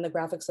and the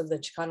graphics of the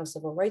Chicano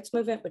civil rights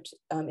movement, which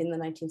in the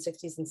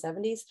 1960s and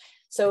 70s.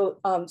 So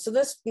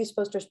these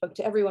posters spoke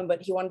to everyone,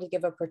 but he wanted to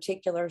give a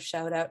particular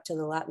shout out to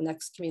the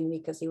Latinx community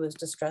because he was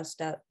distressed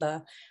at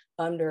the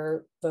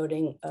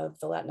undervoting of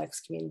the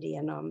Latinx community.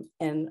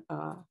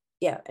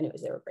 Yeah,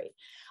 anyways, they were great.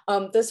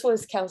 This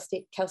was Cal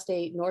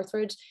State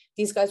Northridge.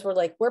 These guys were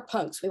like, we're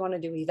punks, we want to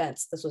do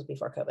events. This was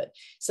before COVID.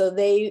 So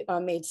they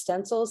made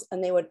stencils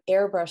and they would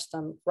airbrush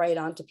them right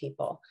onto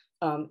people.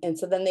 And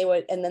then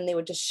they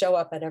would just show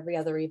up at every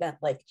other event,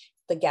 like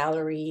the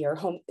gallery or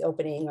home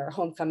opening or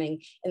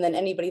homecoming. And then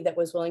anybody that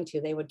was willing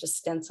to, they would just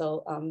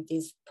stencil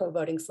these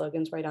pro-voting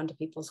slogans right onto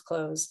people's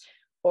clothes.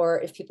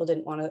 Or if people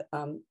didn't want to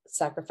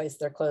sacrifice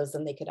their clothes,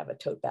 then they could have a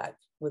tote bag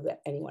with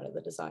any one of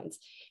the designs.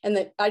 And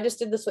then I just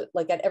did this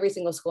like at every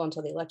single school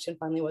until the election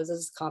finally was. This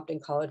is Compton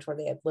College, where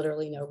they had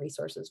literally no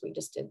resources. We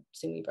just did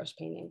sumi brush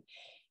painting.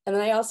 And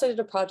then I also did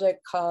a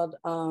project called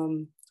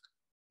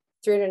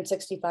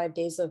 365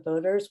 Days of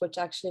Voters, which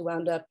actually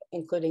wound up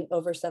including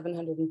over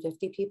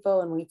 750 people.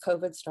 And when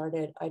COVID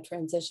started, I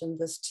transitioned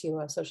this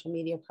to a social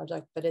media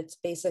project, but it's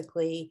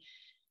basically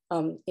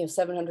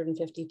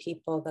 750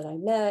 people that I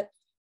met,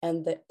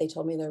 and that they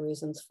told me their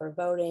reasons for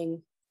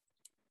voting.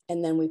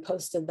 And then we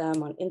posted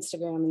them on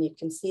Instagram, and you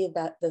can see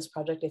that this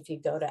project, if you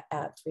go to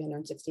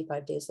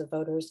 @365 Days of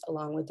Voters,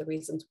 along with the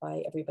reasons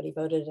why everybody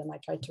voted. And I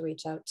tried to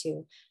reach out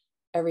to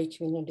every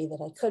community that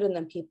I could, and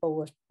then people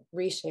were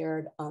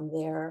reshared on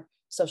their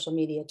social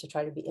media to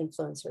try to be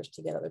influencers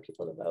to get other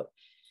people to vote.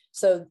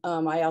 So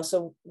I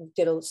also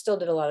still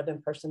did a lot of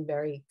in-person,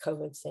 very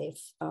COVID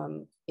safe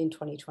in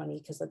 2020,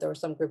 because there were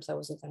some groups I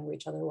wasn't going to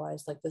reach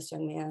otherwise, like this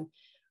young man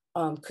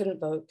couldn't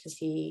vote because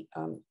he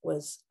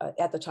was,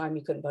 at the time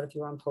you couldn't vote if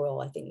you were on parole.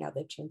 I think now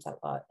they've changed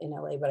that law in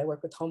LA, but I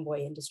work with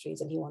Homeboy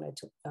Industries, and he wanted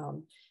to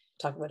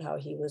talk about how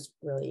he was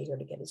really eager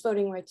to get his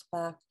voting rights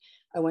back.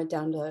 I went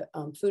down to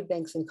food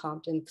banks in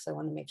Compton because I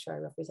wanted to make sure I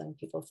represented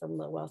people from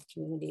low wealth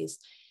communities.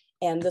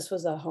 And this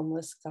was a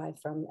homeless guy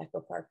from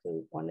Echo Park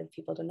who wanted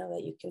people to know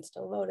that you can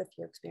still vote if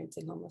you're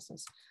experiencing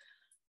homelessness.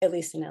 at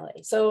least in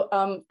LA. So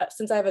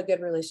since I have a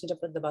good relationship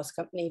with the bus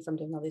company from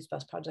doing all these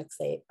bus projects,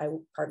 I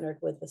partnered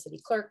with the city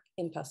clerk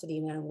in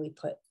Pasadena, and we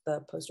put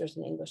the posters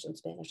in English and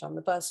Spanish on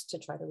the bus to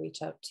try to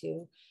reach out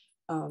to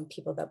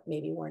people that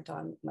maybe weren't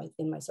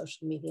in my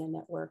social media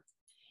network.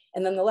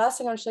 And then the last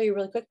thing I'll show you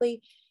really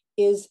quickly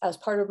is, as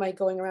part of my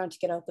going around to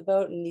get out the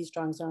vote, and these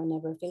drawings are on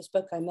Never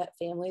Facebook, I met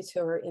families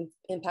who were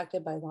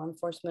impacted by law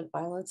enforcement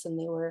violence, and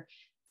they were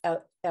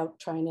out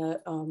trying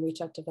to reach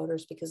out to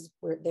voters because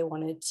they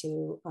wanted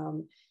to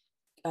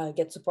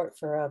get support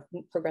for a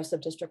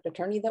progressive district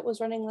attorney that was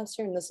running last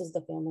year. And this is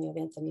the family of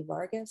Anthony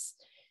Vargas.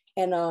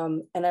 And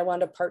I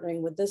wound up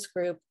partnering with this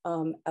group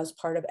as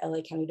part of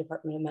LA County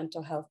Department of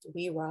Mental Health,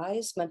 We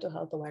Rise Mental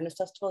Health Awareness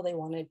Festival. They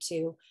wanted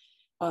to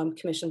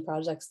commission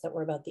projects that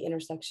were about the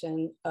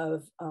intersection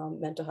of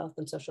mental health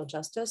and social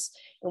justice.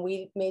 And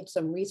we made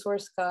some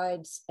resource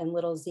guides and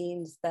little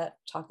zines that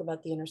talk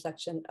about the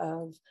intersection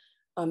of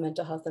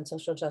mental health and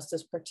social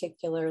justice,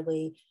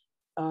 particularly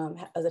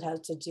as it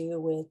has to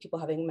do with people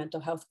having mental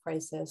health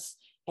crisis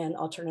and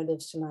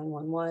alternatives to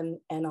 911,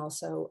 and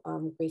also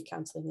grief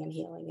counseling and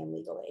healing and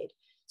legal aid.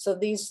 So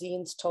these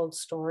zines told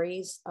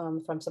stories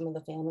from some of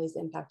the families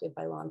impacted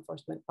by law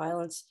enforcement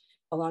violence,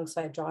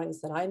 alongside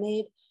drawings that I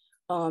made.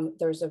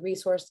 There's a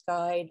resource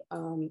guide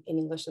in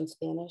English and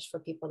Spanish for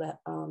people that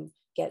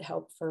get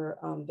help for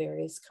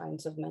various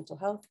kinds of mental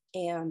health.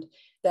 And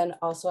then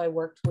also I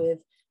worked with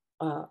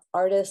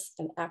artists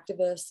and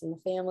activists and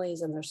the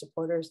families and their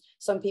supporters.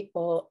 Some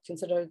people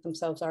considered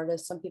themselves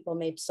artists. Some people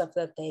made stuff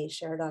that they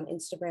shared on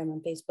Instagram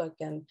and Facebook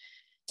and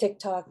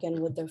TikTok and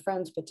with their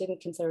friends, but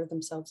didn't consider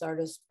themselves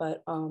artists.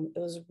 But it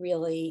was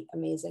really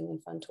amazing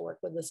and fun to work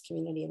with this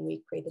community, and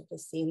we created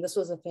this scene. This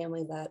was a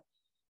family that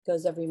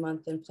goes every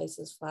month and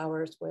places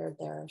flowers where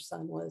their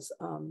son was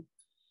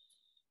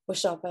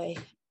shot by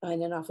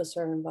an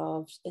officer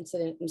involved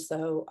incident. And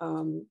so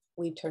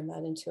we turned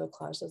that into a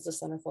collage as the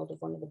centerfold of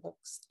one of the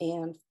books.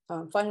 And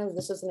finally,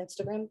 this is an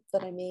Instagram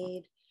that I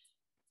made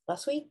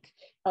last week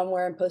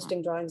where I'm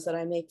posting drawings that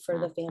I make for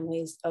the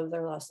families of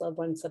their lost loved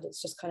ones. That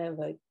it's just kind of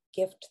a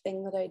gift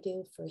thing that I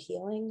do for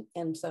healing.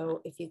 And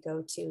so if you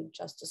go to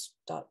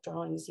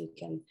justice.drawings, you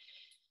can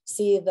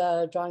see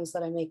the drawings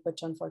that I make,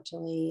 which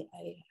unfortunately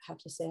I have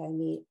to say I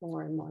meet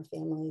more and more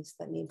families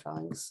that need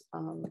drawings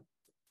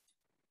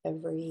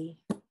every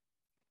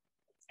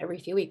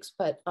few weeks.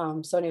 But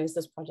so anyways,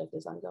 this project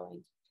is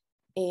ongoing,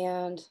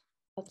 and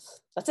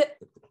that's it.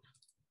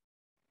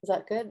 Is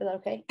that good? Is that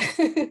okay?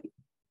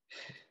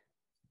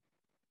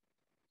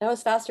 That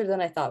was faster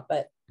than I thought,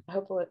 but I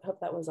hope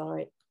that was all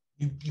right.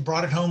 You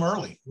brought it home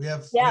early.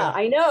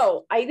 I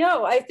know.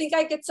 I think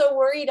I get so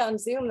worried on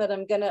Zoom that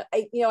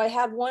I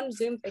had one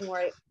Zoom thing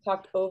where I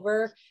talked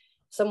over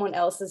someone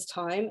else's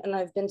time, and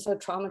I've been so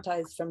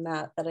traumatized from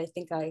that I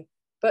think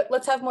but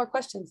let's have more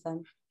questions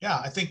then. Yeah,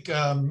 I think,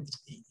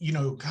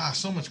 gosh,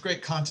 so much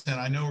great content.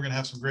 I know we're going to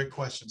have some great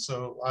questions.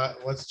 So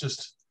let's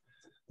just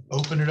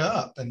open it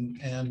up.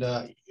 And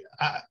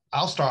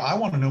I'll start. I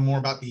want to know more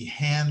about the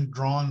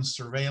hand-drawn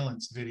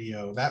surveillance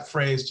video. That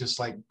phrase just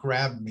like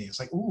grabbed me. It's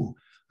like, ooh,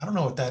 I don't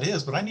know what that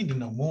is, but I need to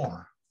know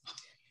more.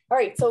 All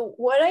right, so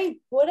what I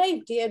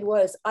did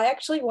was I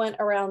actually went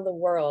around the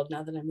world,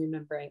 now that I'm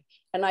remembering,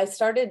 and I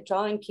started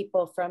drawing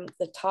people from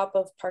the top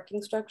of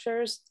parking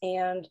structures,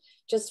 and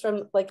just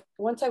from like,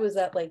 once I was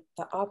at like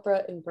the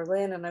opera in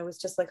Berlin, and I was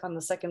just like on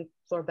the second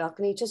floor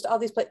balcony, just all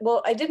these places.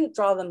 Well, I didn't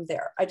draw them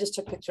there. I just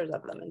took pictures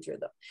of them and drew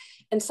them.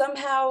 And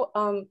somehow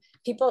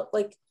people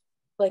like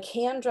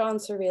hand-drawn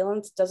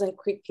surveillance doesn't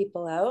creep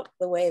people out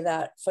the way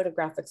that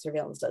photographic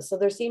surveillance does. So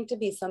there seemed to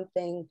be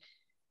something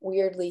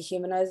weirdly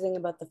humanizing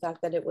about the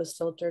fact that it was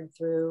filtered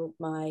through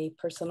my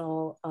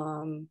personal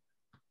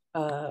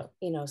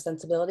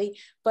sensibility.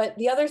 But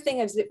the other thing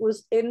is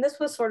this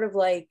was sort of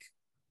like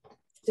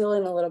still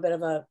in a little bit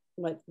of a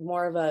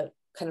more of a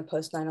kind of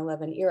post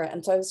 9/11 era.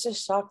 And so I was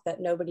just shocked that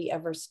nobody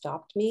ever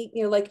stopped me.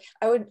 Like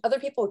other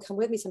people would come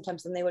with me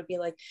sometimes and they would be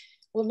like,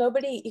 well,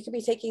 you could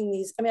be taking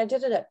these. I mean, I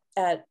did it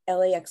at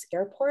LAX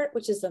Airport,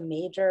 which is a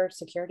major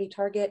security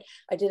target.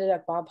 I did it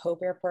at Bob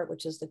Hope Airport,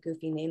 which is the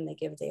goofy name they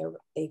gave the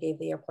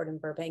airport in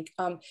Burbank.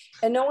 And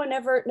no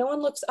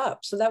one looks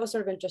up. So that was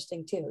sort of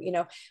interesting too,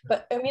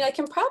 But I mean, I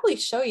can probably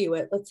show you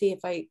it. I'll see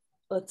if I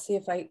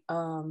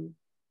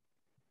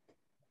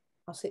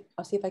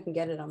can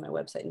get it on my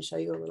website and show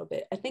you a little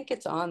bit. I think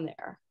it's on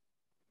there.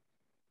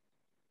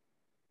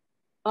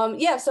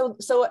 Yeah, so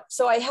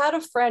I had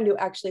a friend who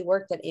actually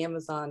worked at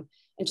Amazon,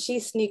 and she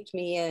sneaked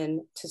me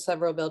in to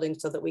several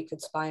buildings so that we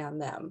could spy on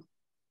them,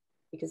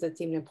 because it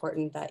seemed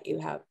important that you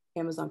have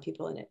Amazon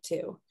people in it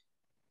too.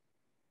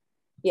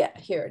 Yeah,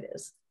 here it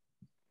is.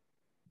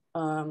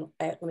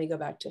 Let me go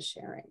back to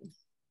sharing.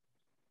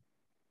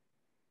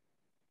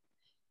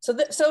 So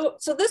this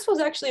was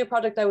actually a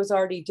project I was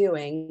already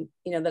doing,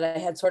 that I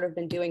had sort of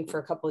been doing for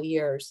a couple of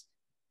years.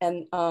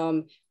 And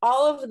all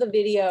of the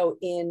video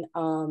in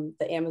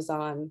the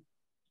Amazon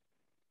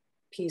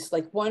piece,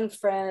 like one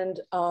friend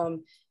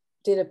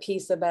did a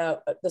piece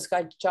about this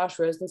guy, Josh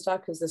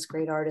Rosenstock, who's this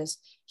great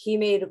artist. He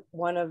made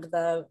one of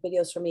the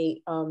videos for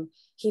me.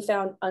 He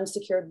found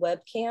unsecured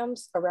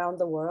webcams around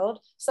the world.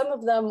 Some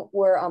of them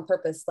were on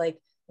purpose, like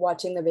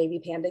watching the baby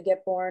panda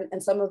get born.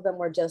 And some of them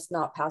were just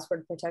not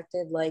password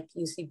protected, like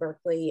UC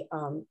Berkeley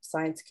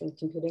science and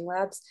computing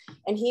labs.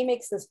 And he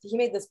made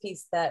this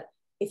piece that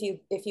if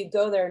you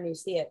go there and you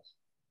see it,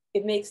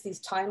 it makes these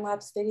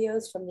time-lapse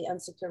videos from the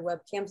unsecured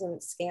webcams, and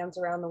it scans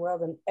around the world,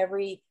 and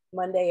every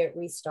Monday it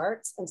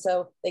restarts. And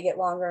so they get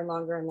longer and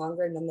longer and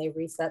longer, and then they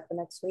reset the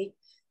next week.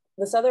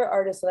 This other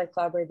artist that I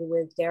collaborated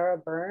with, Dara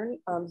Byrne,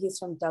 he's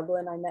from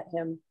Dublin. I met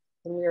him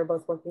when we were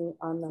both working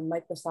on the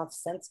Microsoft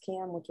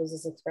SenseCam, which was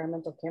this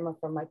experimental camera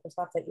from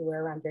Microsoft that you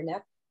wear around your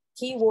neck.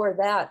 He wore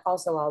that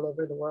also all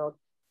over the world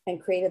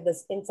and created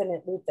this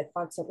infinite loop that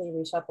constantly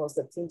reshuffles,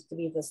 that seems to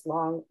be this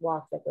long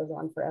walk that goes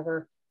on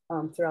forever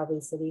through all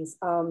these cities.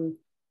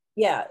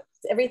 Yeah,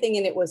 everything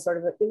in it was sort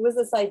of, it was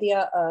this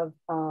idea of,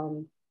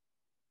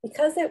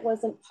 because it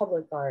wasn't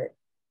public art,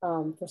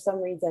 for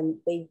some reason,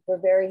 they were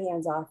very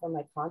hands-off on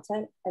my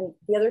content. And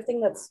the other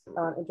thing that's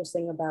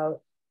interesting about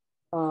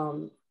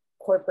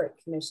corporate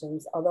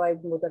commissions, although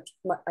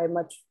I'm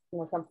much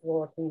more comfortable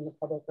working in the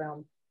public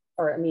realm,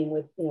 or I mean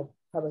with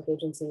public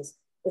agencies,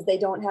 is they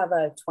don't have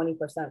a 20%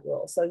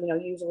 rule. So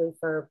usually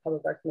for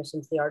public art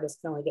commissions, the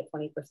artist can only get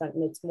 20%,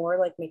 and it's more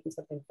like making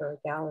something for a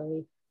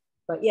gallery.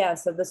 But yeah,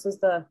 so this is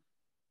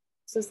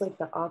like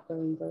the opera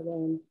in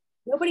Berlin.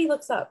 Nobody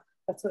looks up.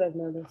 That's what I've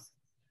noticed.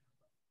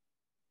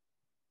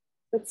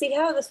 But see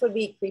how this would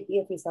be creepy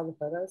if you saw the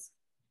photos?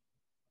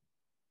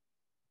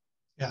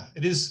 Yeah,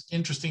 it is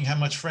interesting how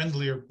much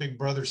friendlier Big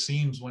Brother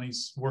seems when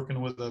he's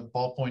working with a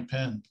ballpoint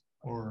pen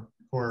or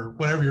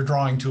whatever your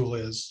drawing tool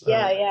is.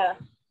 Yeah, yeah.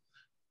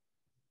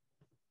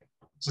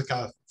 It's like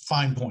a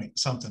fine point,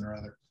 something or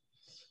other.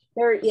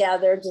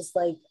 They're just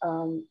like,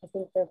 I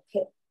think they're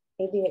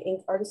maybe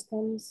ink artist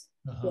pens.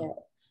 Yeah.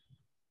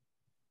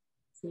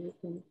 So you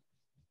can,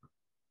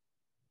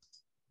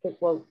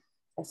 well,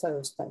 I saw it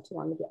was spent too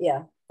long ago.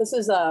 Yeah, this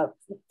is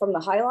from the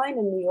High Line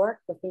in New York,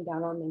 looking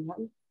down on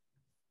Manhattan.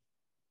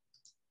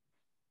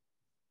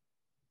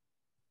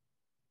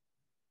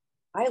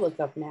 I look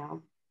up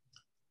now.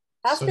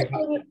 After,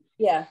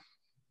 yeah.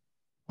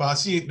 Well, I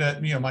see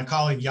that my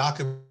colleague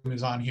Jakob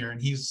is on here,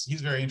 and he's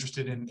very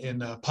interested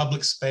in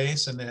public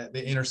space and the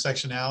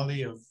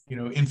intersectionality of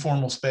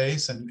informal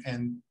space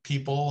and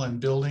people and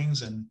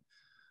buildings. And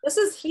this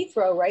is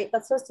Heathrow, right?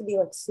 That's supposed to be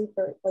like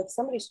super. Like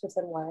somebody should have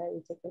said, "Why are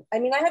you taking?" I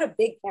mean, I had a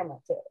big camera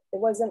too. It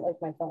wasn't like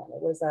my phone.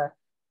 It was a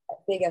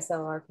big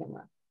SLR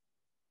camera.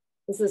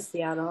 This is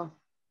Seattle.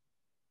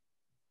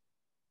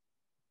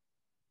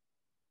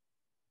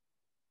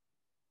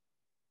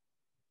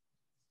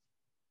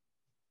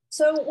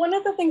 So one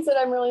of the things that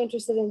I'm really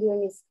interested in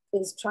doing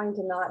is trying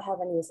to not have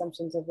any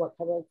assumptions of what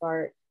public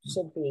art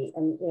should be.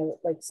 And,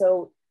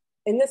 so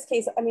in this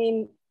case, I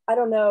mean, I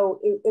don't know,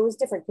 it was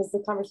different because the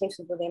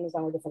conversations with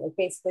Amazon were different. Like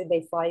basically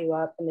they fly you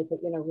up and they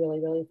put you in a really,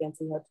 really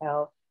fancy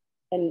hotel,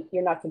 and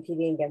you're not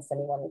competing against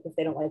anyone. Like if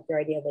they don't like your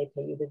idea, they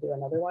pay you to do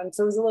another one.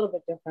 So it was a little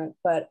bit different,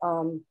 but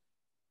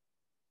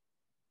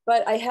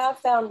I have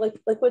found like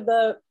with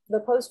the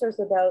posters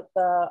about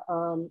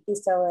the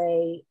East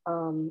LA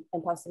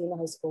and Pasadena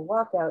High School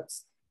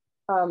walkouts,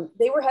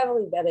 they were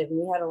heavily vetted, and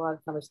we had a lot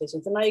of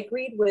conversations. And I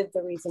agreed with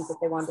the reasons that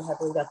they wanted to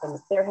heavily vet them.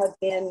 There had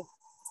been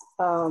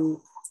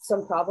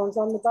some problems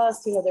on the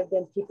bus. There have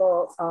been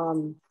people,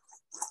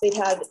 they'd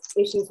had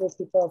issues with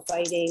people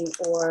fighting,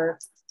 or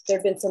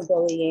there'd been some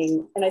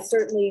bullying. And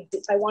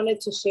I wanted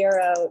to share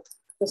out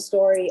the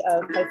story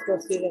of high school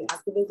student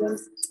activism.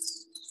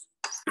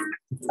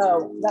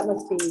 Oh, that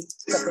must be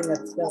something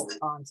that's still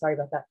on. Sorry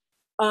about that.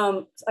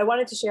 I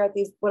wanted to share out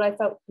what I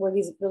felt were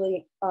these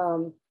really,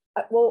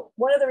 well,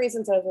 one of the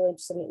reasons I was really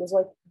interested in it was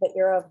like the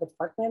era of the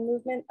Parkland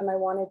movement. And I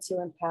wanted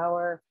to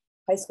empower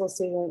high school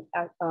student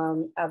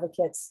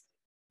advocates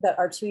that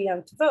are too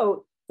young to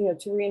vote,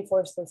 to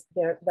reinforce them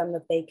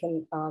that they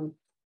can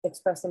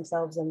express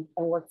themselves and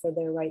work for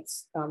their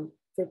rights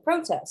through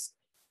protest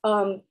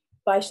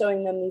by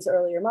showing them these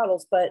earlier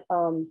models. But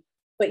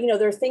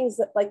there are things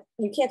that like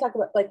you can't talk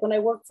about, like when I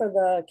worked for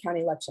the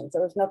county elections,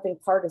 there was nothing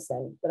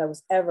partisan that I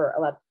was ever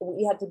allowed.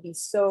 We had to be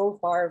so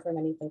far from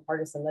anything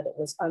partisan that it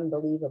was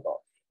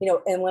unbelievable.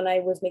 And when I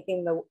was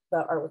making the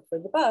artwork for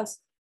the bus,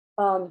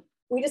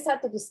 we just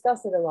had to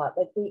discuss it a lot.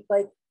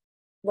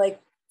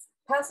 Like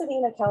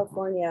Pasadena,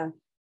 California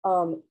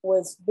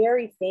was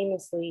very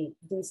famously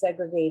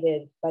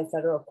desegregated by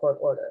federal court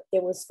order.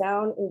 It was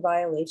found in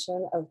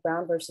violation of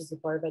Brown versus the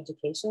Board of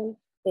Education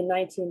in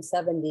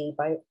 1970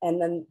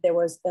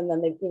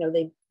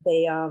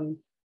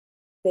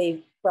 they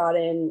brought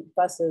in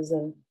buses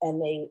and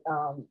it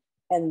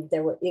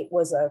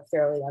was a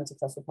fairly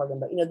unsuccessful program,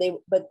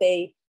 but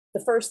the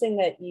first thing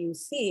that you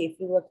see if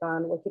you look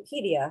on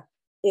Wikipedia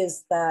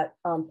is that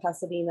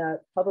Pasadena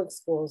public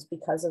schools,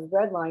 because of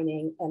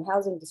redlining and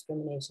housing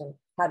discrimination,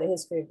 had a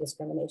history of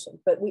discrimination.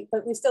 But we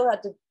still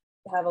had to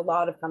have a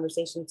lot of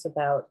conversations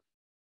about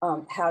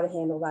how to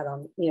handle that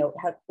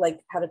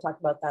how to talk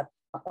about that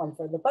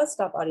for the bus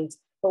stop audience.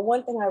 But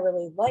one thing I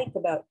really like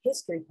about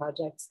history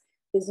projects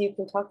is you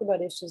can talk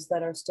about issues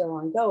that are still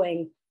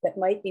ongoing that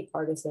might be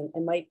partisan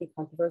and might be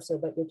controversial,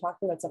 but you're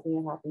talking about something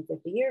that happened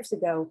 50 years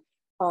ago.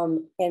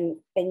 And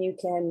you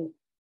can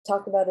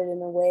talk about it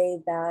in a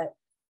way that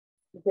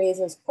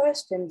raises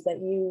questions that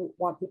you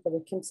want people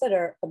to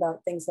consider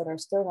about things that are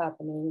still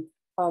happening,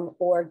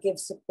 or give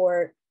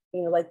support,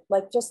 you know,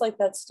 like just like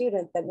that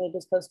student that made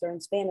this poster in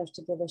Spanish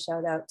to give a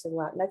shout out to the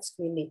Latinx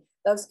community.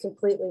 That was a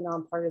completely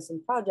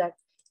nonpartisan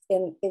project,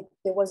 and it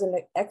wasn't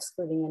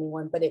excluding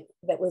anyone, but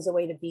that was a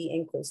way to be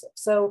inclusive.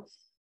 So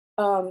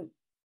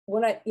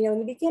when I, you know, in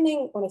the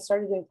beginning, when I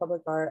started doing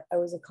public art, I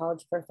was a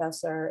college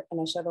professor and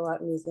I showed a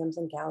lot in museums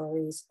and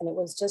galleries, and it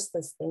was just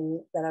this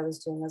thing that I was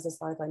doing as a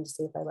sideline to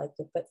see if I liked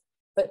it.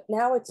 But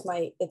now it's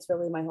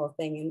really my whole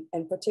thing,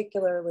 and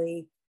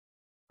particularly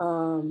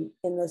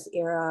in this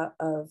era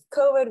of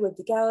COVID, with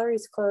the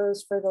galleries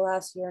closed for the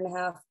last year and a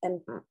half,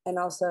 and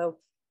also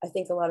I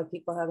think a lot of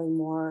people having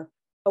more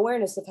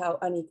awareness of how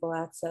unequal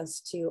access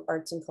to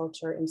arts and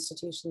culture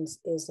institutions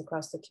is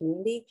across the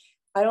community.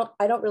 I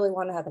don't really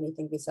want to have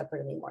anything be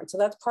separate anymore. So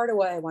that's part of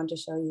why I wanted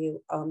to show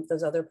you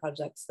those other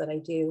projects that I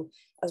do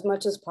as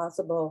much as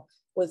possible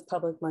with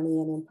public money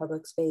and in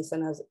public space,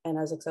 and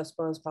as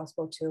accessible as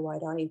possible to a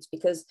wide audience,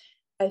 because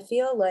I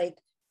feel like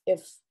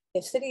if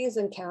cities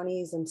and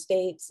counties and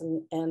states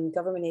and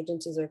government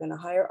agencies are going to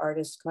hire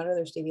artists to come out of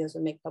their studios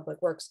and make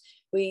public works,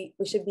 we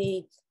should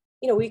be,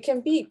 you know, we can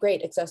be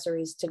great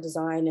accessories to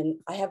design. And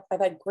I've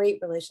had great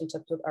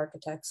relationships with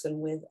architects and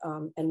with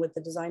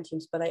the design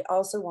teams, but I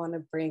also want to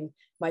bring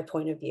my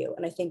point of view.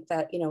 And I think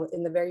that, you know,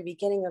 in the very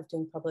beginning of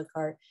doing public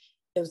art,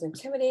 it was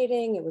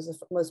intimidating. It was the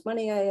most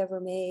money I ever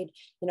made.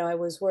 You know, I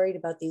was worried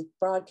about these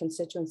broad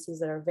constituencies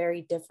that are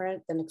very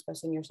different than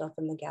expressing yourself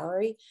in the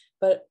gallery.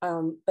 But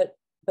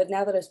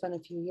now that I've spent a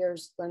few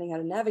years learning how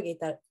to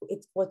navigate that,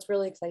 what's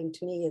really exciting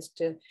to me is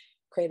to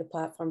create a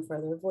platform for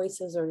other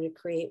voices, or to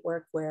create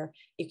work where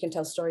you can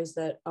tell stories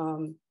that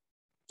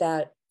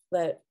that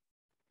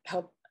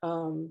help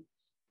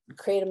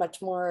create a much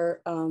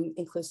more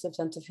inclusive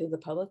sense of who the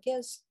public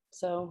is.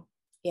 So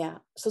yeah,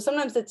 so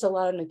sometimes it's a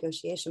lot of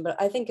negotiation, but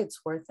I think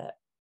it's worth it.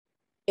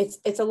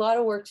 It's a lot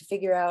of work to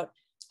figure out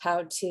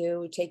how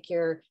to take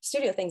your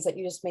studio things that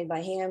you just made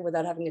by hand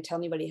without having to tell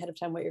anybody ahead of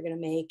time what you're going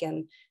to make,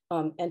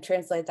 and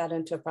translate that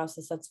into a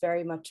process that's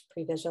very much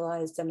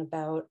pre-visualized and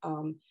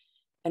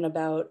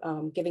about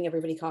giving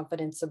everybody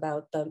confidence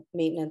about the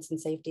maintenance and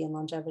safety and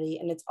longevity.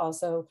 And it's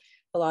also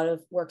a lot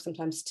of work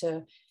sometimes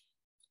to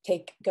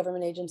take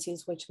government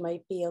agencies, which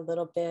might be a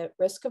little bit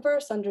risk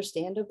averse,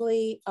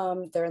 understandably.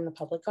 They're in the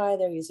public eye,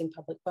 they're using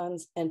public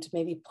funds, and to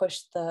maybe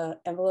push the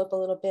envelope a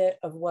little bit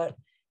of what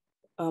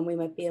we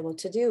might be able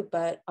to do.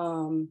 But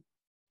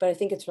I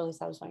think it's really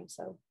satisfying,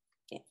 so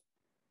yeah.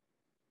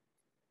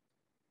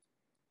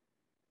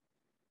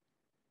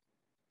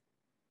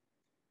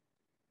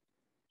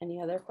 Any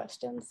other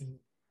questions?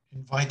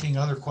 Inviting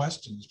other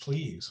questions,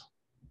 please.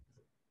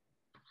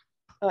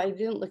 Oh, I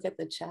didn't look at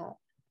the chat.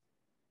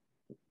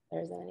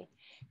 There isn't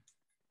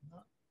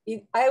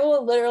any. I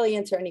will literally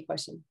answer any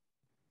question.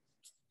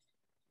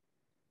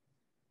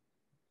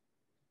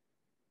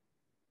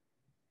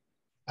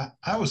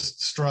 I was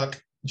struck,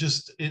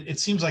 just, it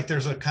seems like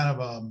there's a kind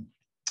of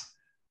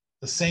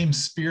the same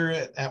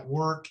spirit at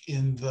work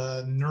in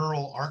the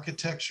neural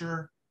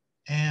architecture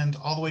and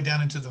all the way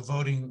down into the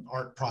voting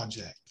art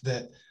project,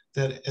 that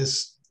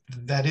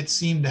it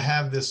seemed to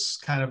have this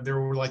kind of,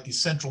 there were like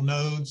these central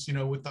nodes, you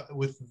know, with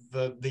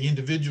the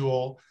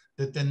individual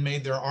that then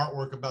made their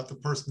artwork about the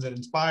person that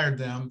inspired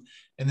them.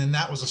 And then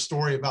that was a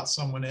story about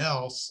someone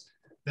else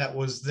that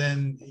was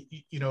then,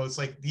 you know, it's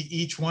like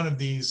each one of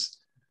these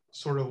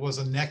sort of was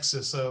a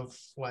nexus of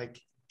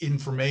like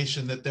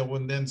information that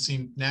would then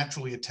seem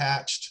naturally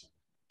attached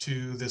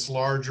to this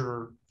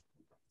larger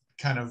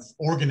kind of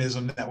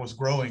organism that was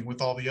growing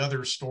with all the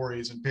other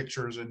stories and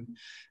pictures. And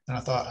I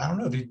thought, I don't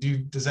know,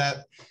 does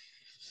that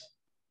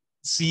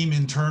seem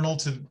internal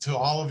to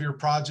all of your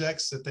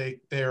projects, that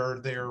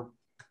they're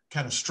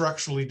kind of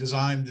structurally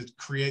designed to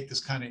create this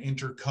kind of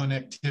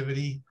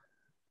interconnectivity?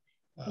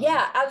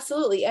 Yeah,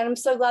 absolutely. And I'm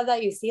so glad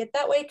that you see it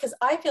that way, because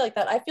I feel like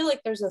that. I feel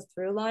like there's a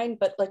through line,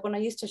 but like when I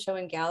used to show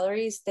in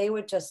galleries, they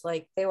would just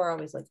like, they were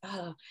always like,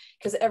 oh,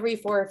 because every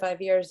 4 or 5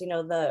 years, you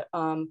know,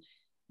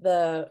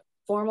 the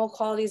formal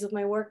qualities of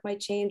my work might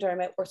change, or I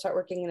might start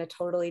working in a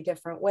totally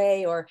different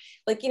way. Or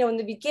like, you know, in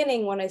the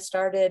beginning when I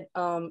started,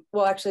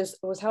 well, actually it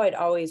was how I'd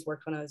always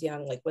worked when I was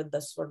young, like with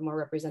this sort of more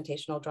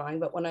representational drawing.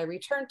 But when I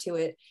returned to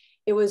it,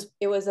 it was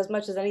as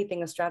much as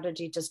anything a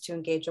strategy just to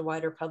engage a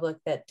wider public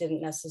that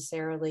didn't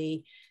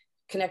necessarily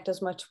connect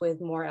as much with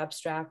more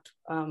abstract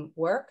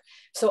work.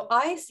 So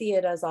I see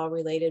it as all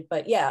related,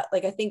 but yeah,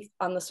 like I think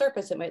on the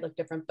surface it might look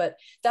different, but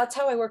that's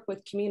how I work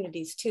with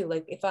communities too.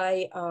 Like if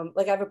I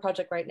have a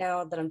project right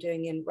now that I'm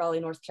doing in Raleigh,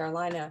 North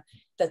Carolina,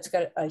 that's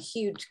got a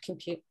huge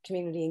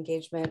community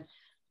engagement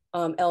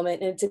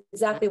element. And it's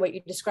exactly what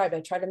you described. I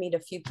try to meet a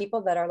few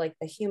people that are like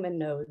the human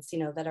nodes, you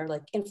know, that are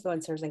like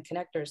influencers and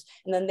connectors.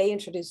 And then they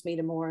introduce me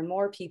to more and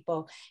more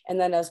people. And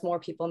then as more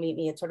people meet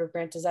me, it sort of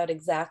branches out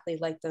exactly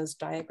like those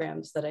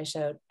diagrams that I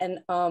showed. And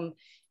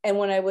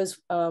when I was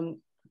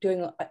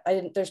doing,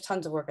 there's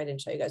tons of work I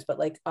didn't show you guys, but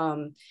like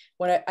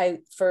when I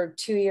for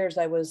 2 years,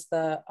 I was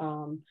the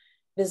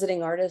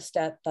visiting artist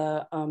at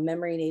the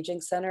Memory and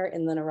Aging Center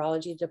in the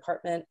neurology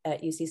department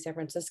at UC San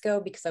Francisco,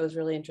 because I was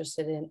really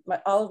interested in,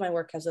 all of my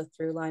work has a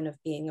through line of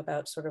being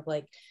about sort of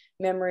like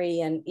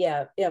memory and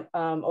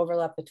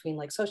overlap between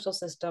like social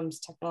systems,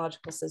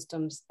 technological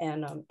systems,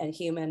 and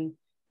human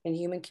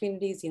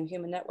communities, you know,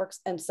 human networks.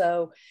 And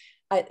so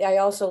I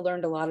also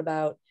learned a lot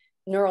about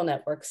neural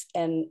networks,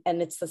 and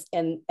it's this,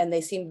 and they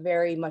seem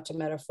very much a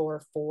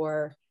metaphor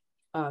for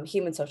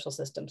human social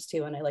systems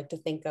too. And I like to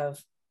think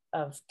of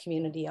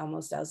community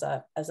almost as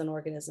an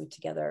organism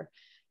together,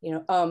 you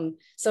know.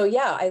 So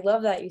yeah, I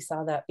love that you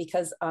saw that,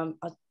 because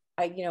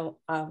I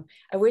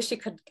wish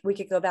we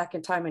could go back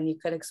in time and you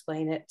could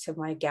explain it to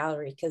my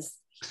gallery, because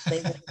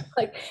they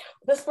like,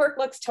 this work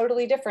looks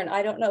totally different.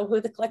 I don't know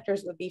who the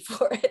collectors would be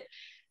for it,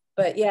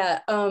 but yeah.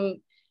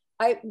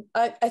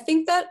 I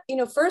think that, you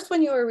know, first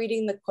when you were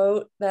reading the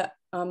quote that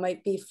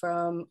might be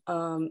from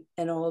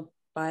an old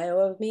bio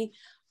of me,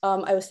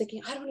 I was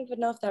thinking, I don't even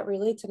know if that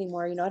relates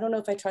anymore. You know, I don't know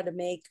if I try to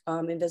make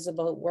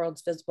invisible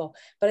worlds visible,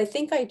 but I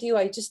think I do.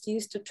 I just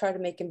used to try to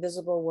make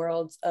invisible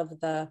worlds of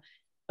the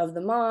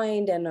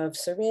mind and of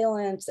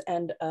surveillance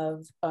and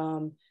of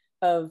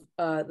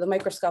the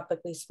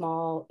microscopically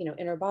small, you know,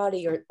 inner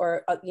body,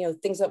 or you know,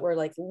 things that were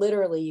like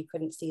literally you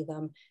couldn't see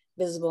them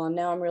visible. And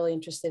now I'm really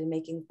interested in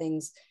making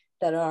things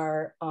that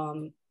are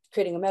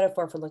creating a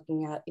metaphor for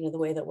looking at, you know, the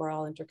way that we're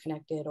all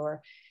interconnected.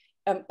 Or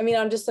I mean,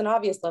 on just an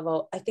obvious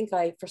level, I think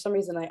for some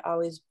reason, I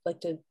always like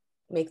to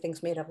make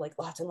things made of like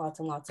lots and lots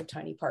and lots of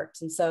tiny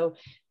parts. And so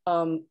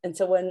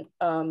when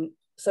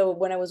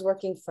I was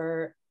working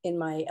in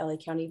my LA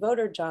County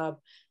voter job,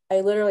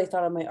 I literally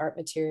thought of my art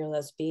material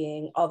as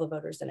being all the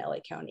voters in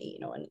LA County,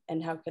 you know,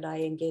 and how could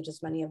I engage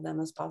as many of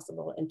them as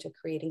possible into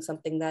creating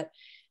something that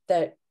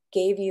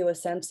gave you a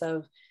sense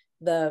of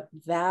the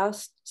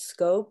vast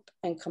scope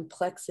and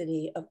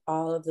complexity of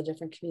all of the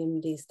different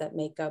communities that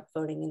make up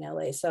voting in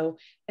LA. So,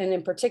 and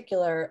in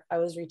particular, I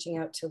was reaching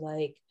out to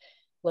like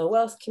low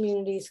wealth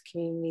communities,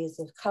 communities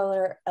of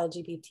color,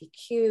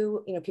 LGBTQ,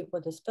 you know, people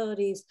with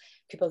disabilities,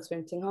 people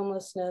experiencing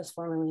homelessness,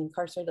 formerly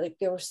incarcerated. Like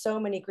there were so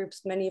many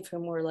groups, many of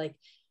whom were like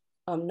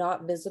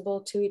not visible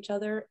to each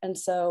other. And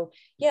so,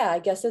 yeah, I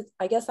guess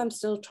I'm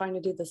still trying to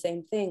do the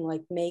same thing,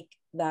 like make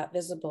that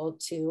visible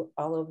to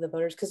all of the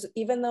voters. Because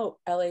even though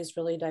LA is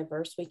really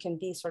diverse, we can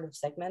be sort of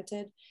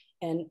segmented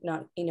and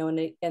not, you know,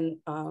 and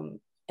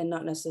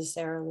not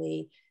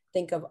necessarily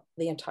think of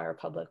the entire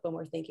public when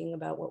we're thinking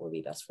about what would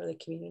be best for the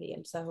community.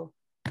 And so,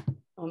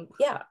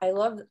 yeah, I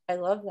love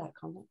that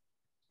comment.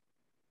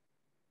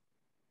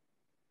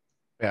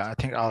 Yeah, I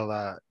think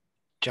I'll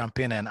jump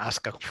in and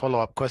ask a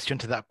follow-up question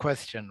to that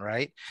question,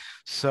 right?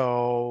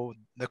 So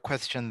the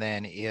question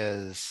then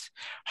is,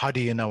 how do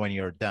you know when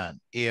you're done?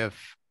 If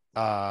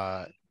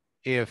the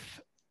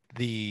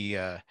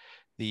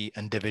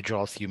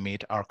individuals you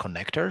meet are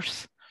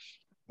connectors,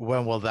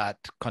 when will that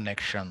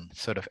connection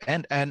sort of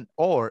end?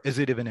 Or is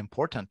it even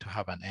important to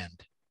have an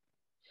end,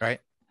 right?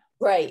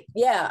 Right,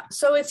 yeah.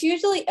 So it's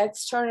usually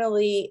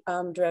externally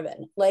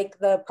driven. Like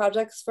the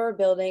projects for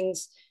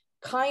buildings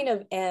kind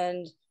of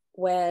end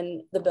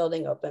when the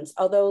building opens.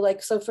 Although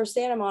like, so for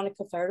Santa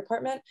Monica Fire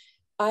Department,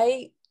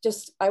 I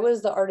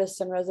was the artist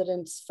in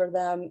residence for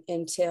them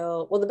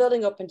until, well, the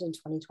building opened in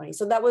 2020.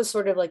 So that was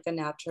sort of like the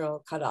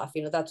natural cutoff,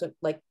 you know, that's what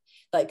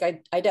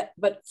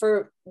but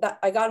for that,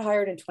 I got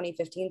hired in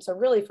 2015. So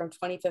really from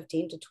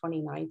 2015 to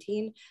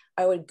 2019,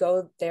 I would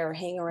go there,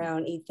 hang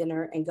around, eat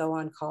dinner, and go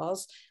on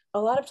calls. A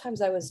lot of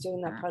times I was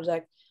doing that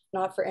project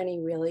not for any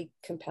really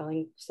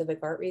compelling civic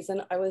art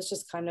reason. I was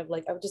just kind of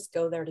like, I would just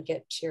go there to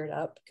get cheered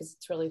up because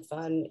it's really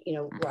fun, you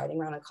know, riding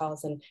around on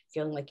calls and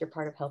feeling like you're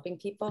part of helping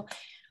people.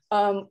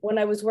 When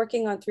I was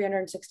working on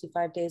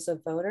 365 Days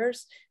of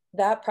Voters,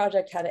 that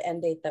project had an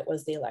end date that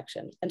was the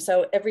election. And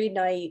so every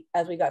night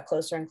as we got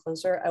closer and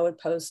closer, I would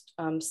post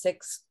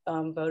 6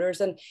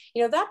 voters. And,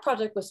 you know, that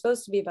project was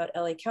supposed to be about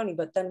LA County,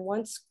 but then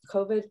once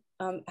COVID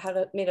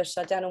made us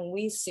shut down, and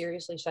we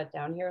seriously shut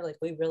down here, like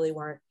we really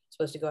weren't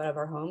supposed to go out of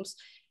our homes.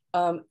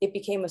 It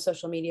became a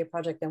social media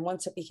project. And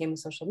once it became a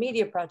social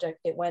media project,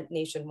 it went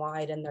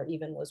nationwide. And there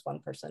even was one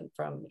person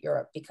from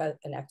Europe, because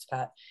an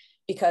expat,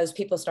 because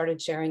people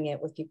started sharing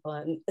it with people.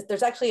 And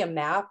there's actually a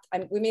map.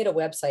 We made a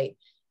website.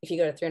 If you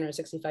go to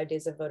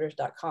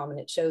 365daysofvoters.com, and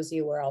it shows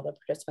you where all the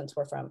participants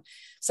were from.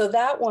 So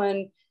that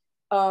one,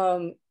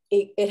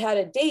 it had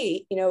a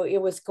date, you know, it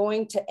was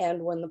going to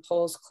end when the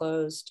polls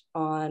closed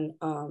on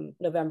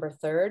November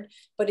 3rd,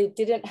 but it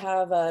didn't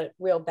have a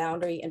real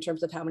boundary in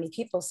terms of how many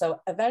people. So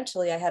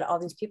eventually I had all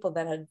these people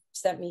that had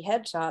sent me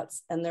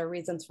headshots and their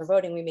reasons for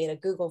voting. We made a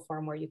Google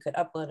form where you could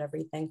upload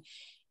everything.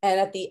 And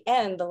at the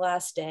end, the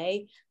last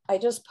day, I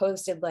just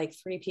posted like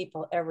 3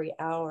 people every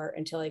hour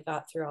until I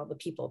got through all the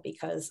people,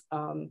 because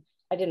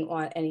I didn't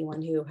want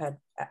anyone who had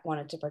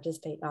wanted to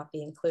participate not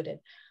be included.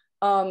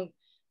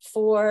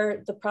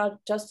 For the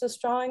justice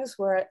drawings,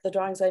 where the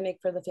drawings I make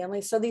for the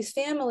families. So these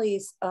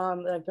families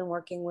that I've been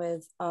working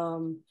with,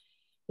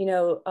 you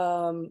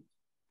know,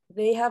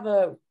 they have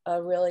a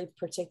really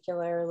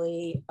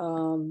particularly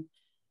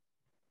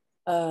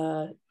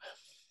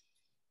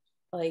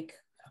like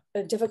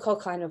a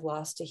difficult kind of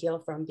loss to heal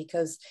from,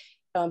 because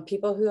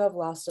people who have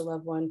lost a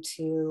loved one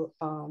to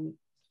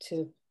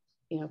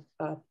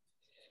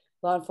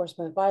law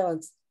enforcement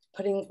violence,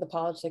 putting the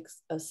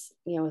politics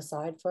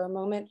aside for a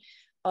moment,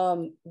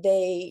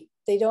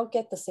 they don't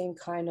get the same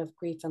kind of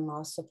grief and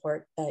loss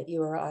support that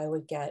you or I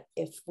would get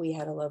if we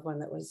had a loved one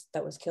that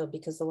was killed,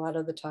 because a lot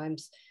of the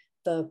times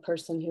the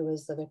person who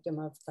is the victim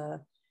of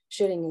the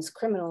shooting is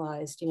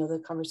criminalized. The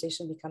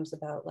conversation becomes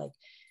about like,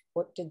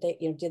 what did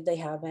they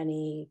have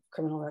any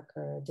criminal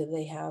record? Did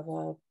they have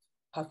a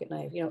pocket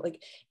knife?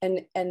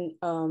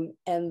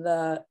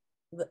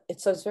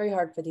 So it's very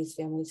hard for these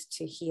families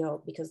to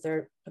heal, because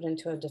they're put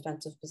into a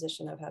defensive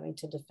position of having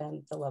to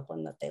defend the loved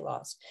one that they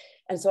lost.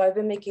 And so I've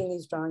been making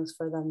these drawings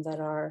for them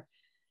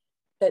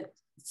that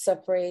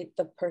separate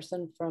the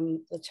person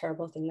from the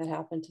terrible thing that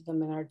happened to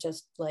them, and are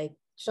just like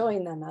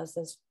showing them as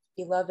this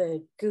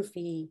beloved,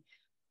 goofy,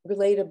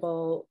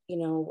 relatable,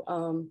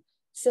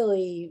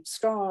 silly,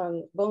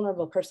 strong,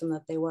 vulnerable person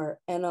that they were.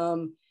 And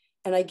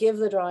I give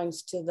the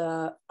drawings to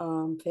the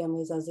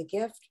families as a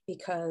gift,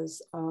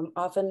 because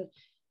often,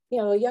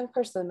 a young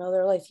person in the middle of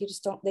their life,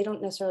 they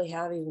don't necessarily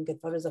have even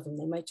good photos of them.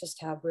 They might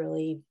just have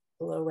really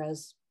low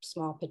res,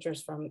 small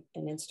pictures from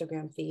an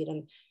Instagram feed,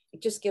 and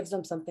it just gives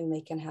them something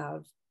they can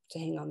have to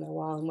hang on their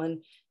wall. And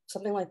when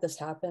something like this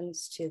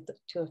happens to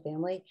a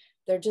family,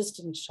 they're just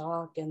in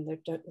shock and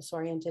they're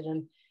disoriented.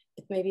 And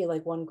it may be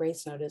like one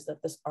grace note is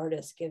that this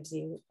artist gives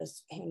you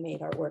this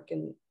handmade artwork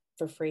and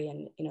for free,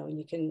 and and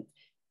you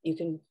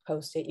can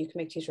post it, you can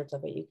make t-shirts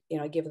of it,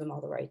 I give them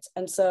all the rights.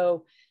 And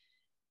so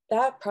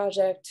that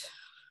project,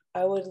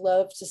 I would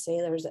love to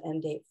say there's an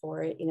end date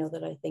for it,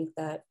 that I think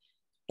that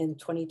in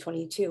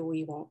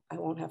 2022 I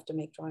won't have to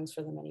make drawings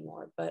for them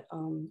anymore. But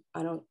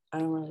I don't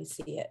really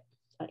see it.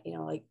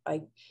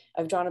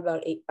 I've drawn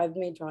I've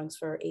made drawings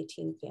for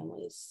 18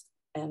 families,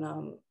 and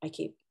I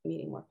keep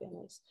meeting more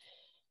families.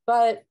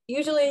 But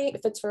usually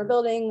if it's for a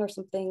building or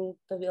something,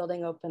 the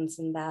building opens,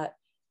 and that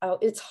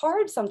it's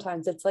hard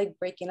sometimes. It's like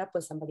breaking up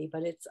with somebody,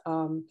 but it's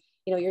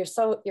you're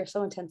so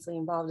intensely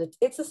involved.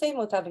 It's the same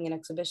with having an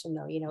exhibition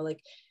though.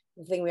 Like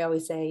the thing we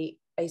always say,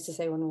 I used to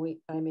say when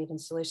I made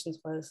installations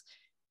was,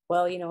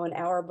 well, an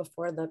hour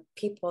before the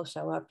people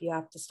show up, you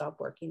have to stop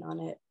working on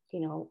it.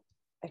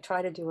 I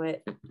try to do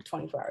it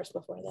 24 hours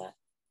before that.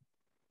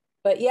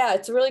 But yeah,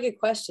 it's a really good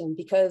question,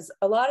 because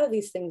a lot of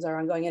these things are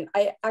ongoing. And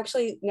I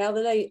actually, now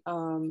that I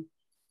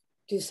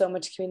do so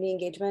much community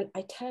engagement,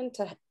 I tend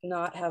to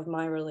not have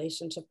my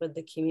relationship with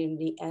the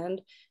community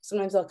end.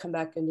 Sometimes I'll come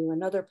back and do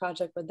another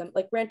project with them,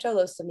 like Rancho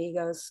Los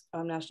Amigos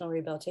National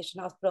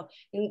Rehabilitation Hospital.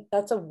 And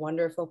that's a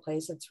wonderful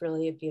place. It's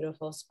really a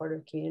beautiful,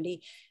 supportive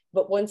community.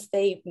 But once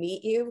they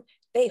meet you,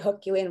 they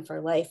hook you in for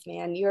life,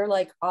 man. You're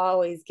like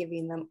always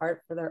giving them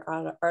art for their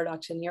art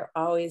auction. You're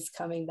always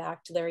coming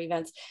back to their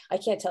events. I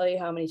can't tell you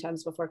how many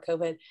times before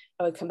COVID,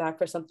 I would come back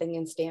for something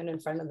and stand in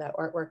front of that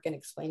artwork and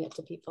explain it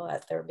to people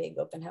at their big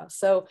open house.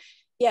 So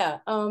yeah,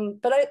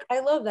 but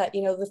I love that.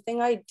 The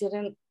thing I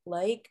didn't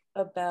like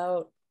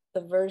about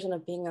the version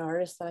of being an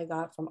artist that I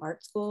got from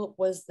art school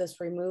was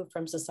this remove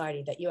from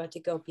society, that you had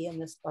to go be in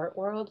this art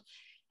world.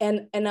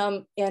 And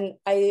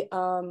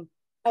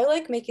I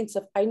like making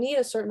stuff. I need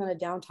a certain amount of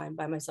downtime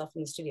by myself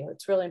in the studio.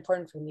 It's really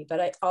important for me,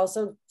 but I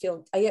also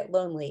feel I get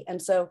lonely.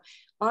 And so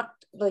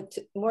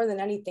more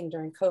than anything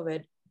during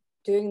COVID,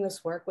 doing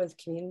this work with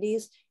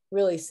communities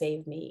really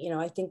saved me.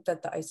 I think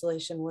that the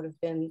isolation would have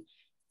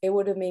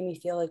made me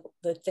feel like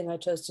the thing I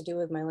chose to do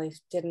with my life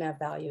didn't have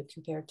value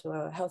compared to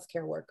a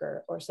healthcare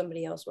worker or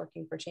somebody else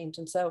working for change.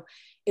 And so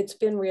it's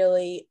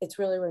really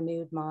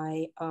renewed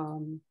my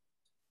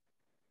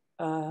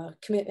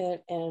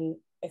commitment and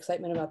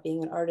excitement about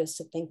being an artist,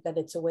 to think that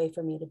it's a way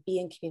for me to be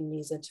in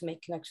communities and to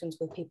make connections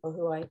with people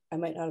who I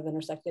might not have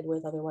intersected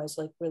with otherwise,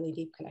 like really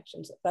deep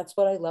connections. That's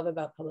what I love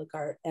about public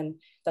art, and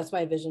that's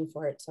my vision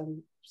for it. So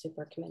I'm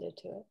super committed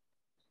to it.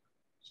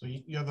 So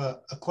you have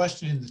a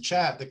question in the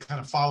chat that kind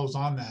of follows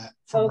on that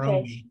from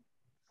Romy.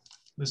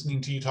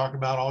 Listening to you talk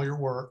about all your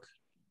work,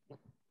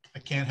 I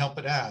can't help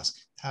but ask,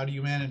 how do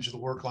you manage the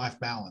work-life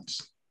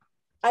balance?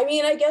 I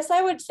mean, I guess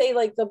I would say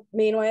like the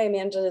main way I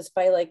manage it is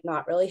by like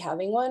not really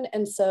having one.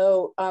 And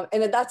so,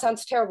 and that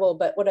sounds terrible,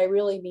 but what I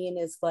really mean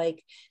is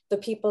like the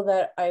people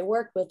that I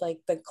work with, like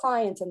the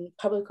clients and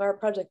public art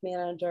project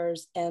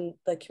managers and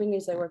the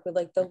communities I work with,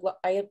 like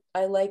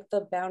I like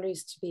the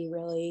boundaries to be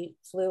really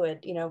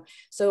fluid,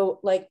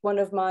 So like one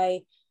of my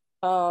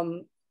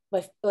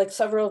like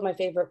several of my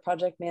favorite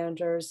project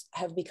managers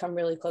have become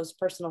really close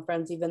personal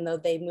friends, even though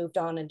they moved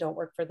on and don't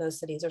work for those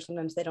cities, or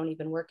sometimes they don't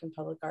even work in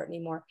public art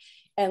anymore.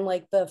 And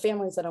like the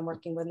families that I'm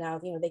working with now,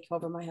 you know, they come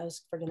over my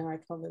house for dinner, I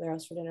come over their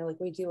house for dinner.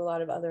 Like we do a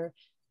lot of other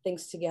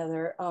things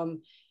together. I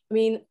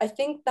mean, I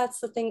think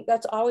that's the thing,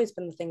 that's always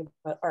been the thing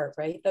about art,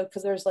 right?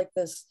 Because there's like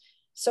this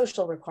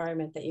social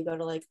requirement that you go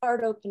to like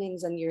art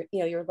openings, and your, you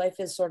know, your life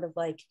is sort of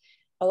like,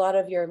 a lot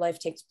of your life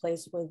takes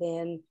place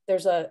within,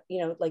 there's a,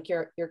 you know, like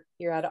you're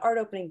at an art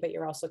opening, but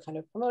you're also kind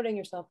of promoting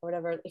yourself or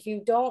whatever. If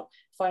you don't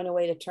find a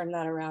way to turn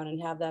that around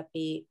and have that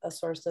be a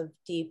source of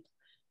deep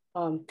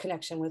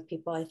connection with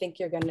people, I think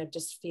you're going to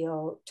just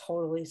feel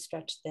totally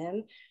stretched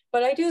thin.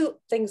 But I do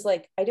things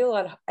like, I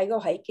go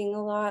hiking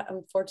a lot.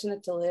 I'm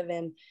fortunate to live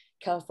in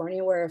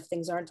California, where if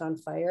things aren't on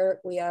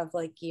fire, we have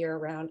like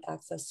year-round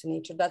access to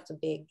nature. That's a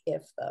big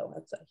if, though.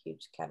 That's a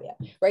huge caveat.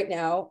 Right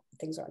now,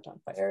 things aren't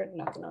on fire,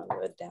 knocking on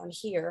wood down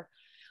here.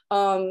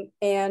 And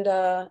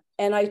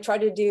I try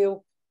to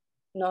do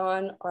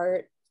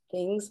non-art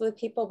things with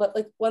people. But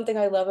like one thing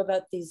I love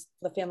about the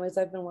families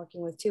I've been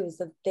working with too, is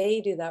that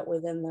they do that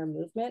within their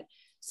movement.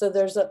 So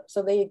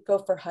so they go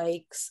for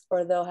hikes,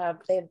 or they'll have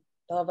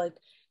like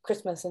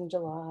Christmas in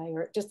July,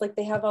 or just like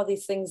they have all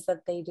these things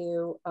that they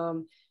do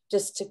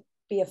just to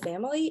be a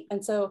family.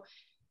 And so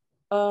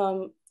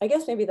I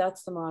guess maybe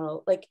that's the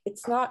model. Like it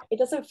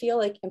doesn't feel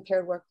like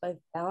impaired work-life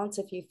balance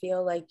if you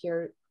feel like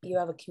you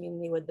have a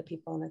community with the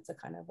people, and it's a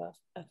kind of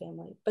a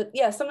family. But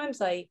yeah,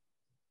 sometimes I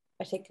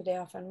take a day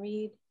off and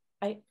read.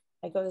 I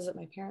go visit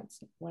my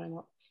parents when I'm,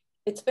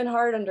 it's been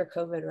hard under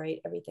COVID,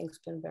 right? Everything's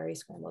been very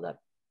scrambled up.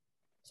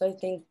 So I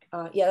think,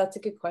 yeah, that's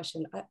a good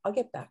question. I'll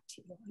get back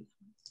to you.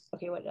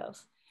 Okay, what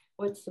else?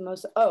 What's the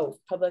most,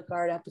 public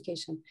art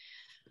application.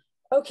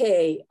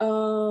 Okay,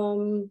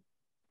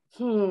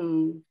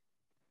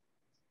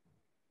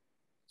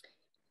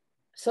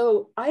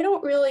 So I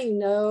don't really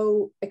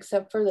know,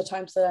 except for the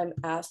times that I'm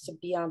asked to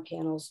be on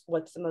panels,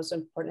 what's the most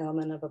important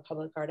element of a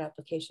public art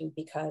application,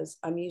 because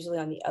I'm usually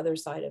on the other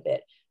side of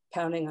it,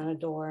 pounding on a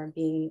door and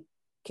being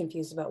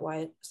confused about why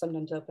it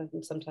sometimes opens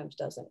and sometimes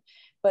doesn't.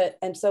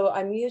 And so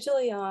I'm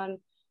usually on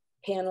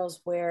panels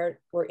where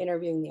we're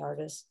interviewing the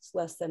artists,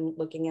 less than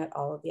looking at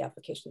all of the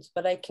applications.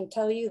 But I can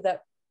tell you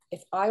that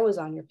if I was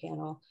on your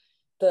panel,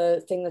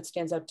 the thing that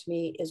stands out to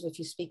me is if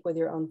you speak with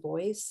your own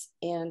voice,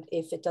 and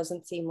if it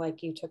doesn't seem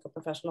like you took a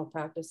professional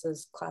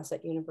practices class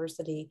at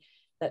university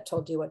that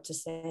told you what to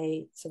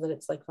say, so that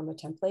it's like from a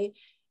template,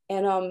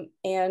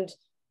 and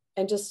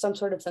just some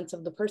sort of sense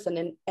of the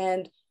person.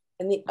 And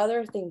the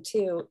other thing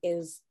too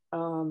is,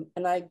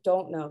 and I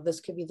don't know, this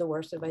could be the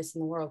worst advice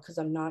in the world, because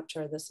I'm not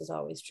sure this is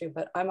always true,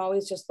 but I'm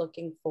always just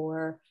looking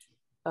for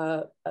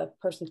a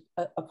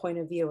point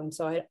of view. And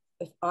so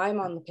if I'm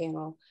on the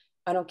panel,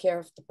 I don't care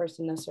if the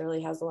person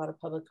necessarily has a lot of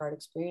public art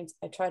experience.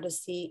 I try to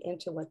see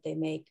into what they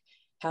make,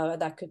 how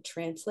that could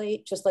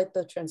translate, just like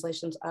the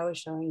translations I was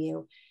showing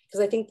you.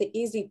 Because I think the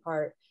easy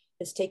part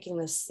is taking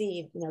the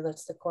seed,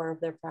 that's the core of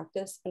their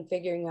practice, and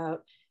figuring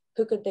out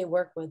who could they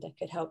work with that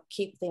could help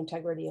keep the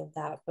integrity of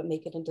that, but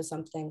make it into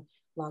something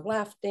long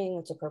lasting,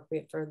 that's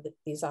appropriate for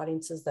these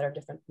audiences that are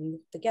different from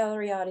the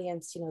gallery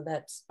audience,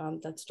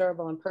 that's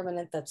durable and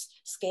permanent,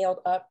 that's scaled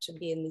up to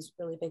be in these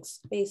really big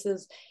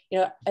spaces.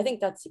 I think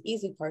that's the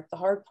easy part. The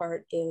hard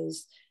part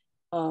is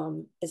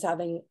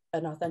having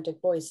an authentic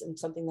voice and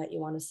something that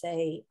you want to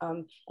say.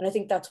 And I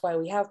think that's why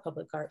we have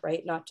public art,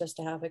 right? Not just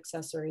to have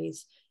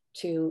accessories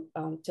to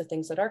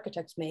things that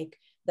architects make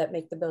that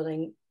make the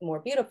building more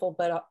beautiful,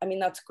 but I mean,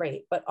 that's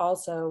great, but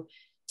also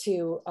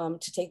to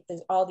take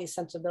all these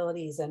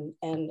sensibilities and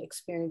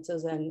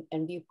experiences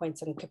and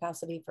viewpoints and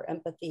capacity for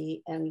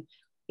empathy and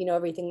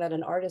everything that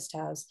an artist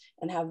has,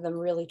 and have them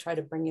really try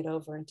to bring it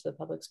over into the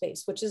public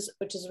space, which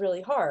is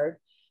really hard.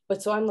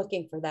 But so I'm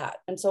looking for that.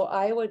 And so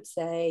I would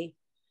say,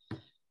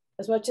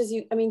 as much as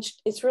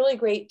it's really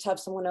great to have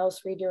someone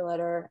else read your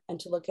letter and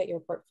to look at your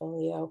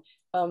portfolio.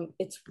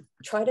 It's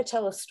try to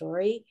tell a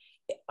story.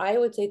 I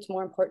would say it's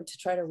more important to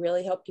try to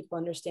really help people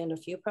understand a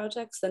few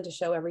projects than to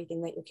show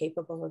everything that you're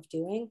capable of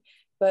doing.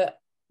 But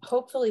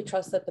hopefully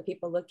trust that the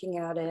people looking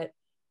at it,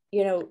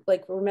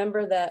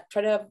 remember that,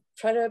 try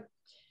to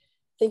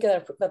think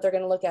that they're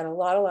going to look at a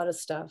lot of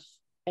stuff,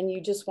 and you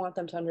just want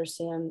them to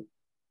understand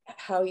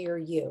how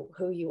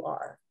who you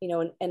are,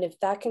 and if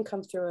that can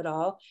come through at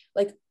all,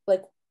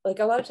 like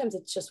a lot of times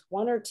it's just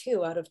 1 or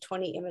 2 out of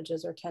 20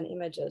 images or 10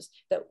 images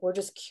that we're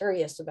just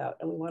curious about,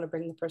 and we want to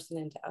bring the person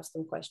in to ask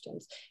them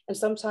questions. And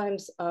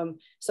sometimes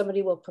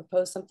somebody will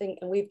propose something,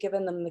 and we've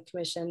given them the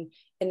commission,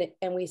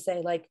 and we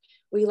say, like,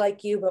 we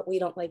like you, but we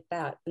don't like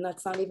that. And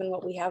that's not even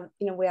what we have.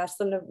 We asked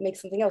them to make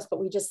something else, but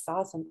we just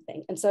saw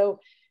something. And so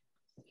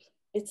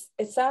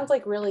it sounds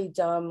like really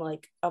dumb,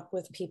 like up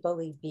with people,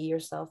 be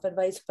yourself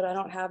advice, but I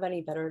don't have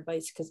any better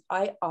advice, because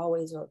I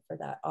always vote for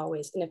that,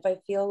 always. And if I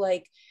feel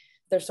like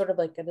they're sort of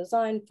like a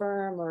design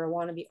firm or a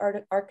wannabe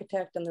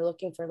architect, and they're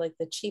looking for like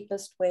the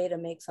cheapest way to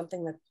make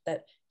something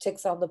that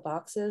ticks all the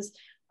boxes,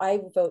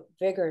 I vote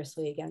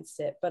vigorously against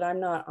it, but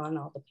I'm not on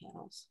all the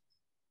panels.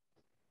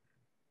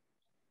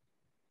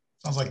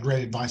 Sounds like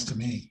great advice to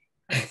me.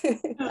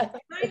 Can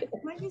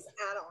I just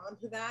add on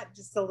to that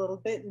just a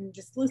little bit, and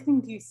just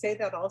listening to you say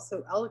that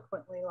also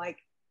eloquently, like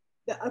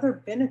the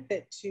other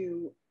benefit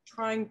to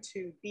trying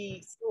to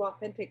be so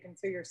authentic and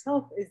so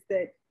yourself is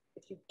that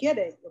if you get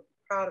it, you'll be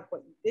proud of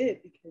what you did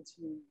because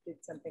you did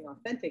something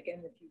authentic.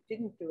 And if you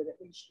didn't do it, at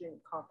least you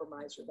didn't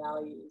compromise your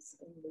values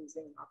in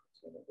losing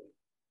opportunity.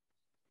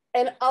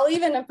 And I'll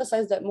even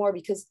emphasize that more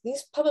because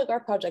these public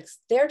art projects,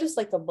 they're just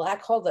like a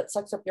black hole that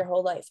sucks up your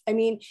whole life. I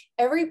mean,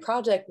 every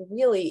project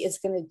really is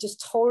going to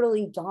just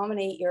totally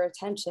dominate your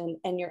attention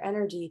and your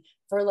energy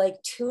for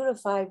like 2 to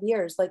 5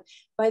 years. Like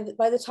by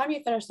the time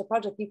you finish the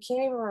project, you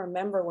can't even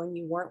remember when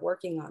you weren't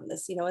working on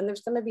this, you know, and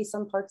there's going to be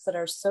some parts that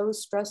are so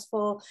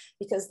stressful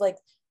because like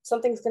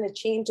something's going to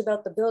change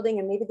about the building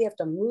and maybe they have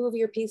to move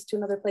your piece to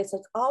another place.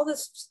 Like all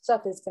this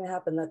stuff is going to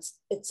happen.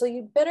 So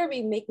you better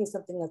be making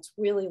something that's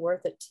really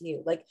worth it to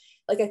you. Like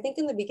I think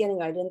in the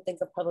beginning, I didn't think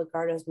of public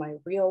art as my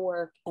real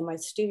work and my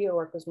studio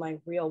work was my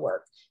real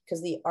work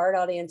because the art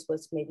audience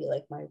was maybe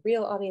like my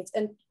real audience.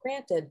 And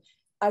granted,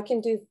 I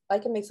can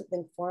make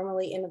something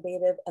formally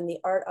innovative and the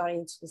art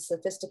audience was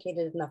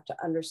sophisticated enough to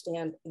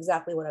understand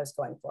exactly what I was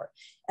going for.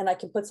 And I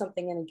can put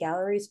something in a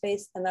gallery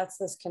space and that's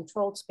this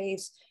controlled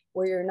space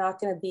where you're not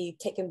going to be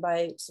taken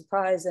by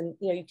surprise. And,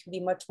 you know, you can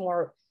be much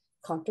more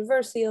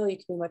controversial. You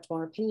can be much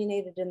more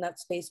opinionated in that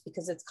space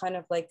because it's kind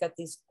of like got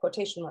these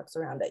quotation marks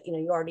around it. You know,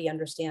 you already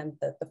understand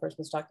that the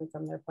person's talking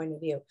from their point of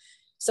view.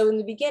 So in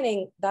the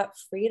beginning, that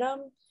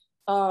freedom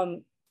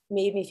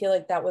made me feel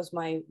like that was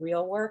my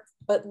real work.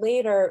 But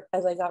later,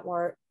 as I got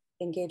more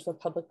engaged with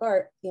public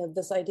art, you know,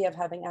 this idea of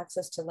having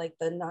access to like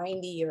the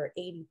 90 or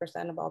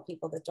 80% of all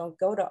people that don't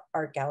go to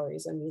art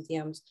galleries and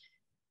museums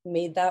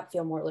made that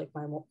feel more like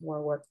my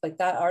more work. Like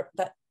that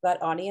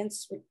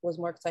audience was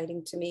more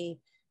exciting to me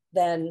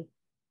than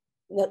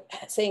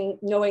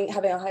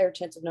having a higher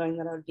chance of knowing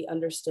that I would be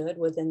understood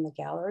within the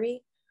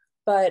gallery.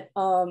 But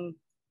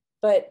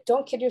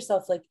don't kid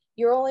yourself, like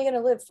you're only going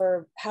to live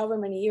for however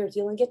many years.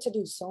 You only get to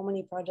do so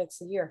many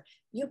projects a year.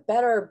 You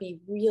better be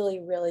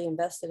really, really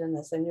invested in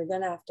this and you're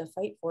going to have to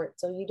fight for it.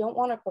 So you don't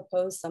want to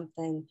propose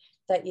something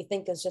that you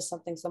think is just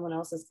something someone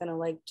else is going to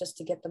like just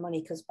to get the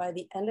money. Because by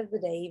the end of the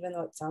day, even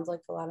though it sounds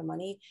like a lot of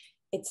money,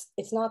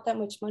 it's not that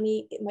much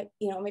money. It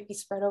might be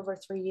spread over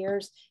 3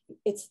 years.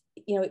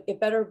 It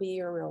better be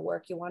your real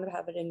work. You want to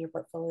have it in your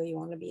portfolio. You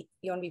want to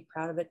be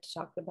proud of it, to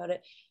talk about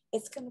it.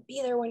 It's going to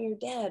be there when you're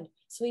dead.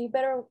 So you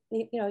better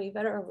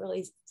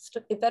really,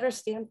 it better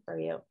stand for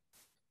you.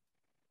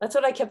 That's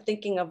what I kept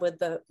thinking of with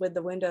the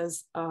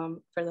windows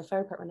for the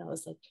fire department. I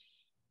was like,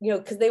 you know,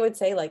 because they would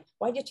say like,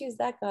 why'd you choose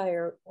that guy?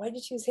 Or why'd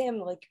you choose him?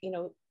 Like, you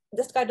know,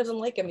 this guy doesn't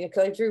like him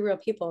because I drew real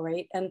people,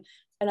 right? And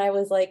I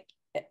was like,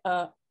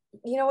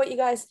 you know what, you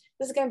guys,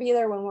 this is going to be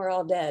there when we're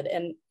all dead.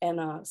 And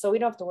so we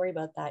don't have to worry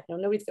about that. You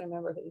know, nobody's going to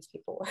remember who these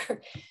people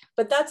were.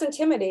 But that's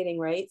intimidating,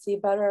 right? So you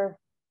better,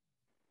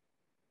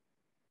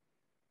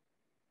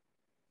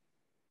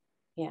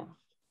 yeah.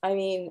 I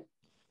mean,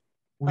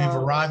 we've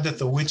arrived at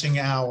the witching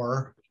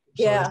hour.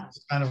 So yeah.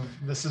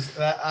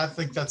 I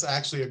think that's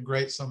actually a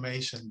great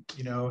summation.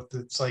 You know,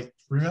 it's like,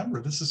 remember,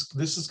 this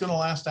is going to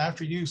last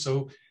after you.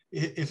 So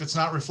if it's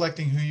not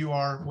reflecting who you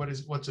are,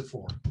 what's it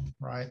for,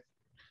 right?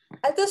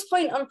 At this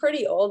point, I'm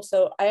pretty old,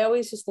 so I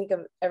always just think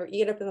of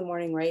you get up in the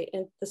morning, right?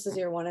 And this is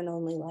your one and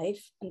only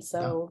life. And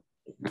so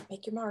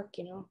make your mark,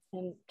 you know,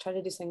 and try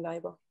to do something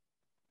valuable.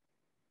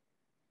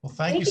 Well,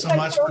 thank you so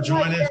much for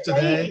joining us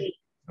today.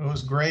 It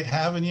was great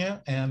having you.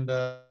 And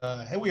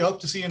hey, we hope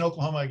to see you in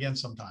Oklahoma again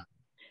sometime.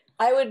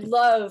 I would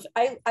love,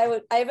 I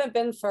haven't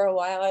been for a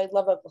while. I'd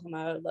love Oklahoma.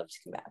 I would love to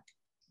come back.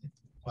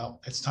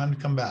 Well, it's time to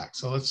come back.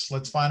 So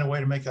let's find a way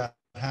to make that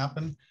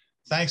happen.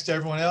 Thanks to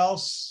everyone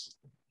else.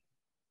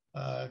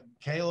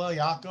 Kayla,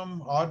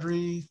 Yakum,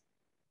 Audrey.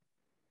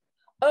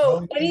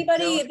 Oh,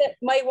 anybody that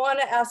might want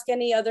to ask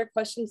any other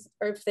questions,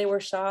 or if they were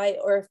shy,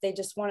 or if they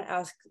just want to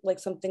ask like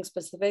something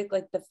specific,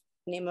 like the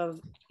name of,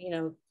 you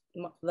know,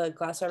 the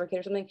glass fabricator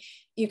or something,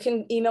 you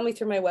can email me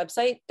through my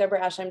website,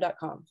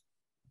 deborahashheim.com.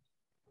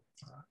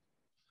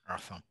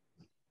 Awesome.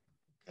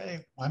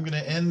 Okay, I'm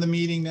going to end the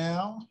meeting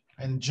now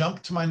and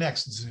jump to my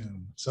next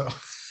Zoom. So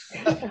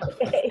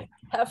okay,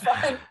 have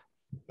fun.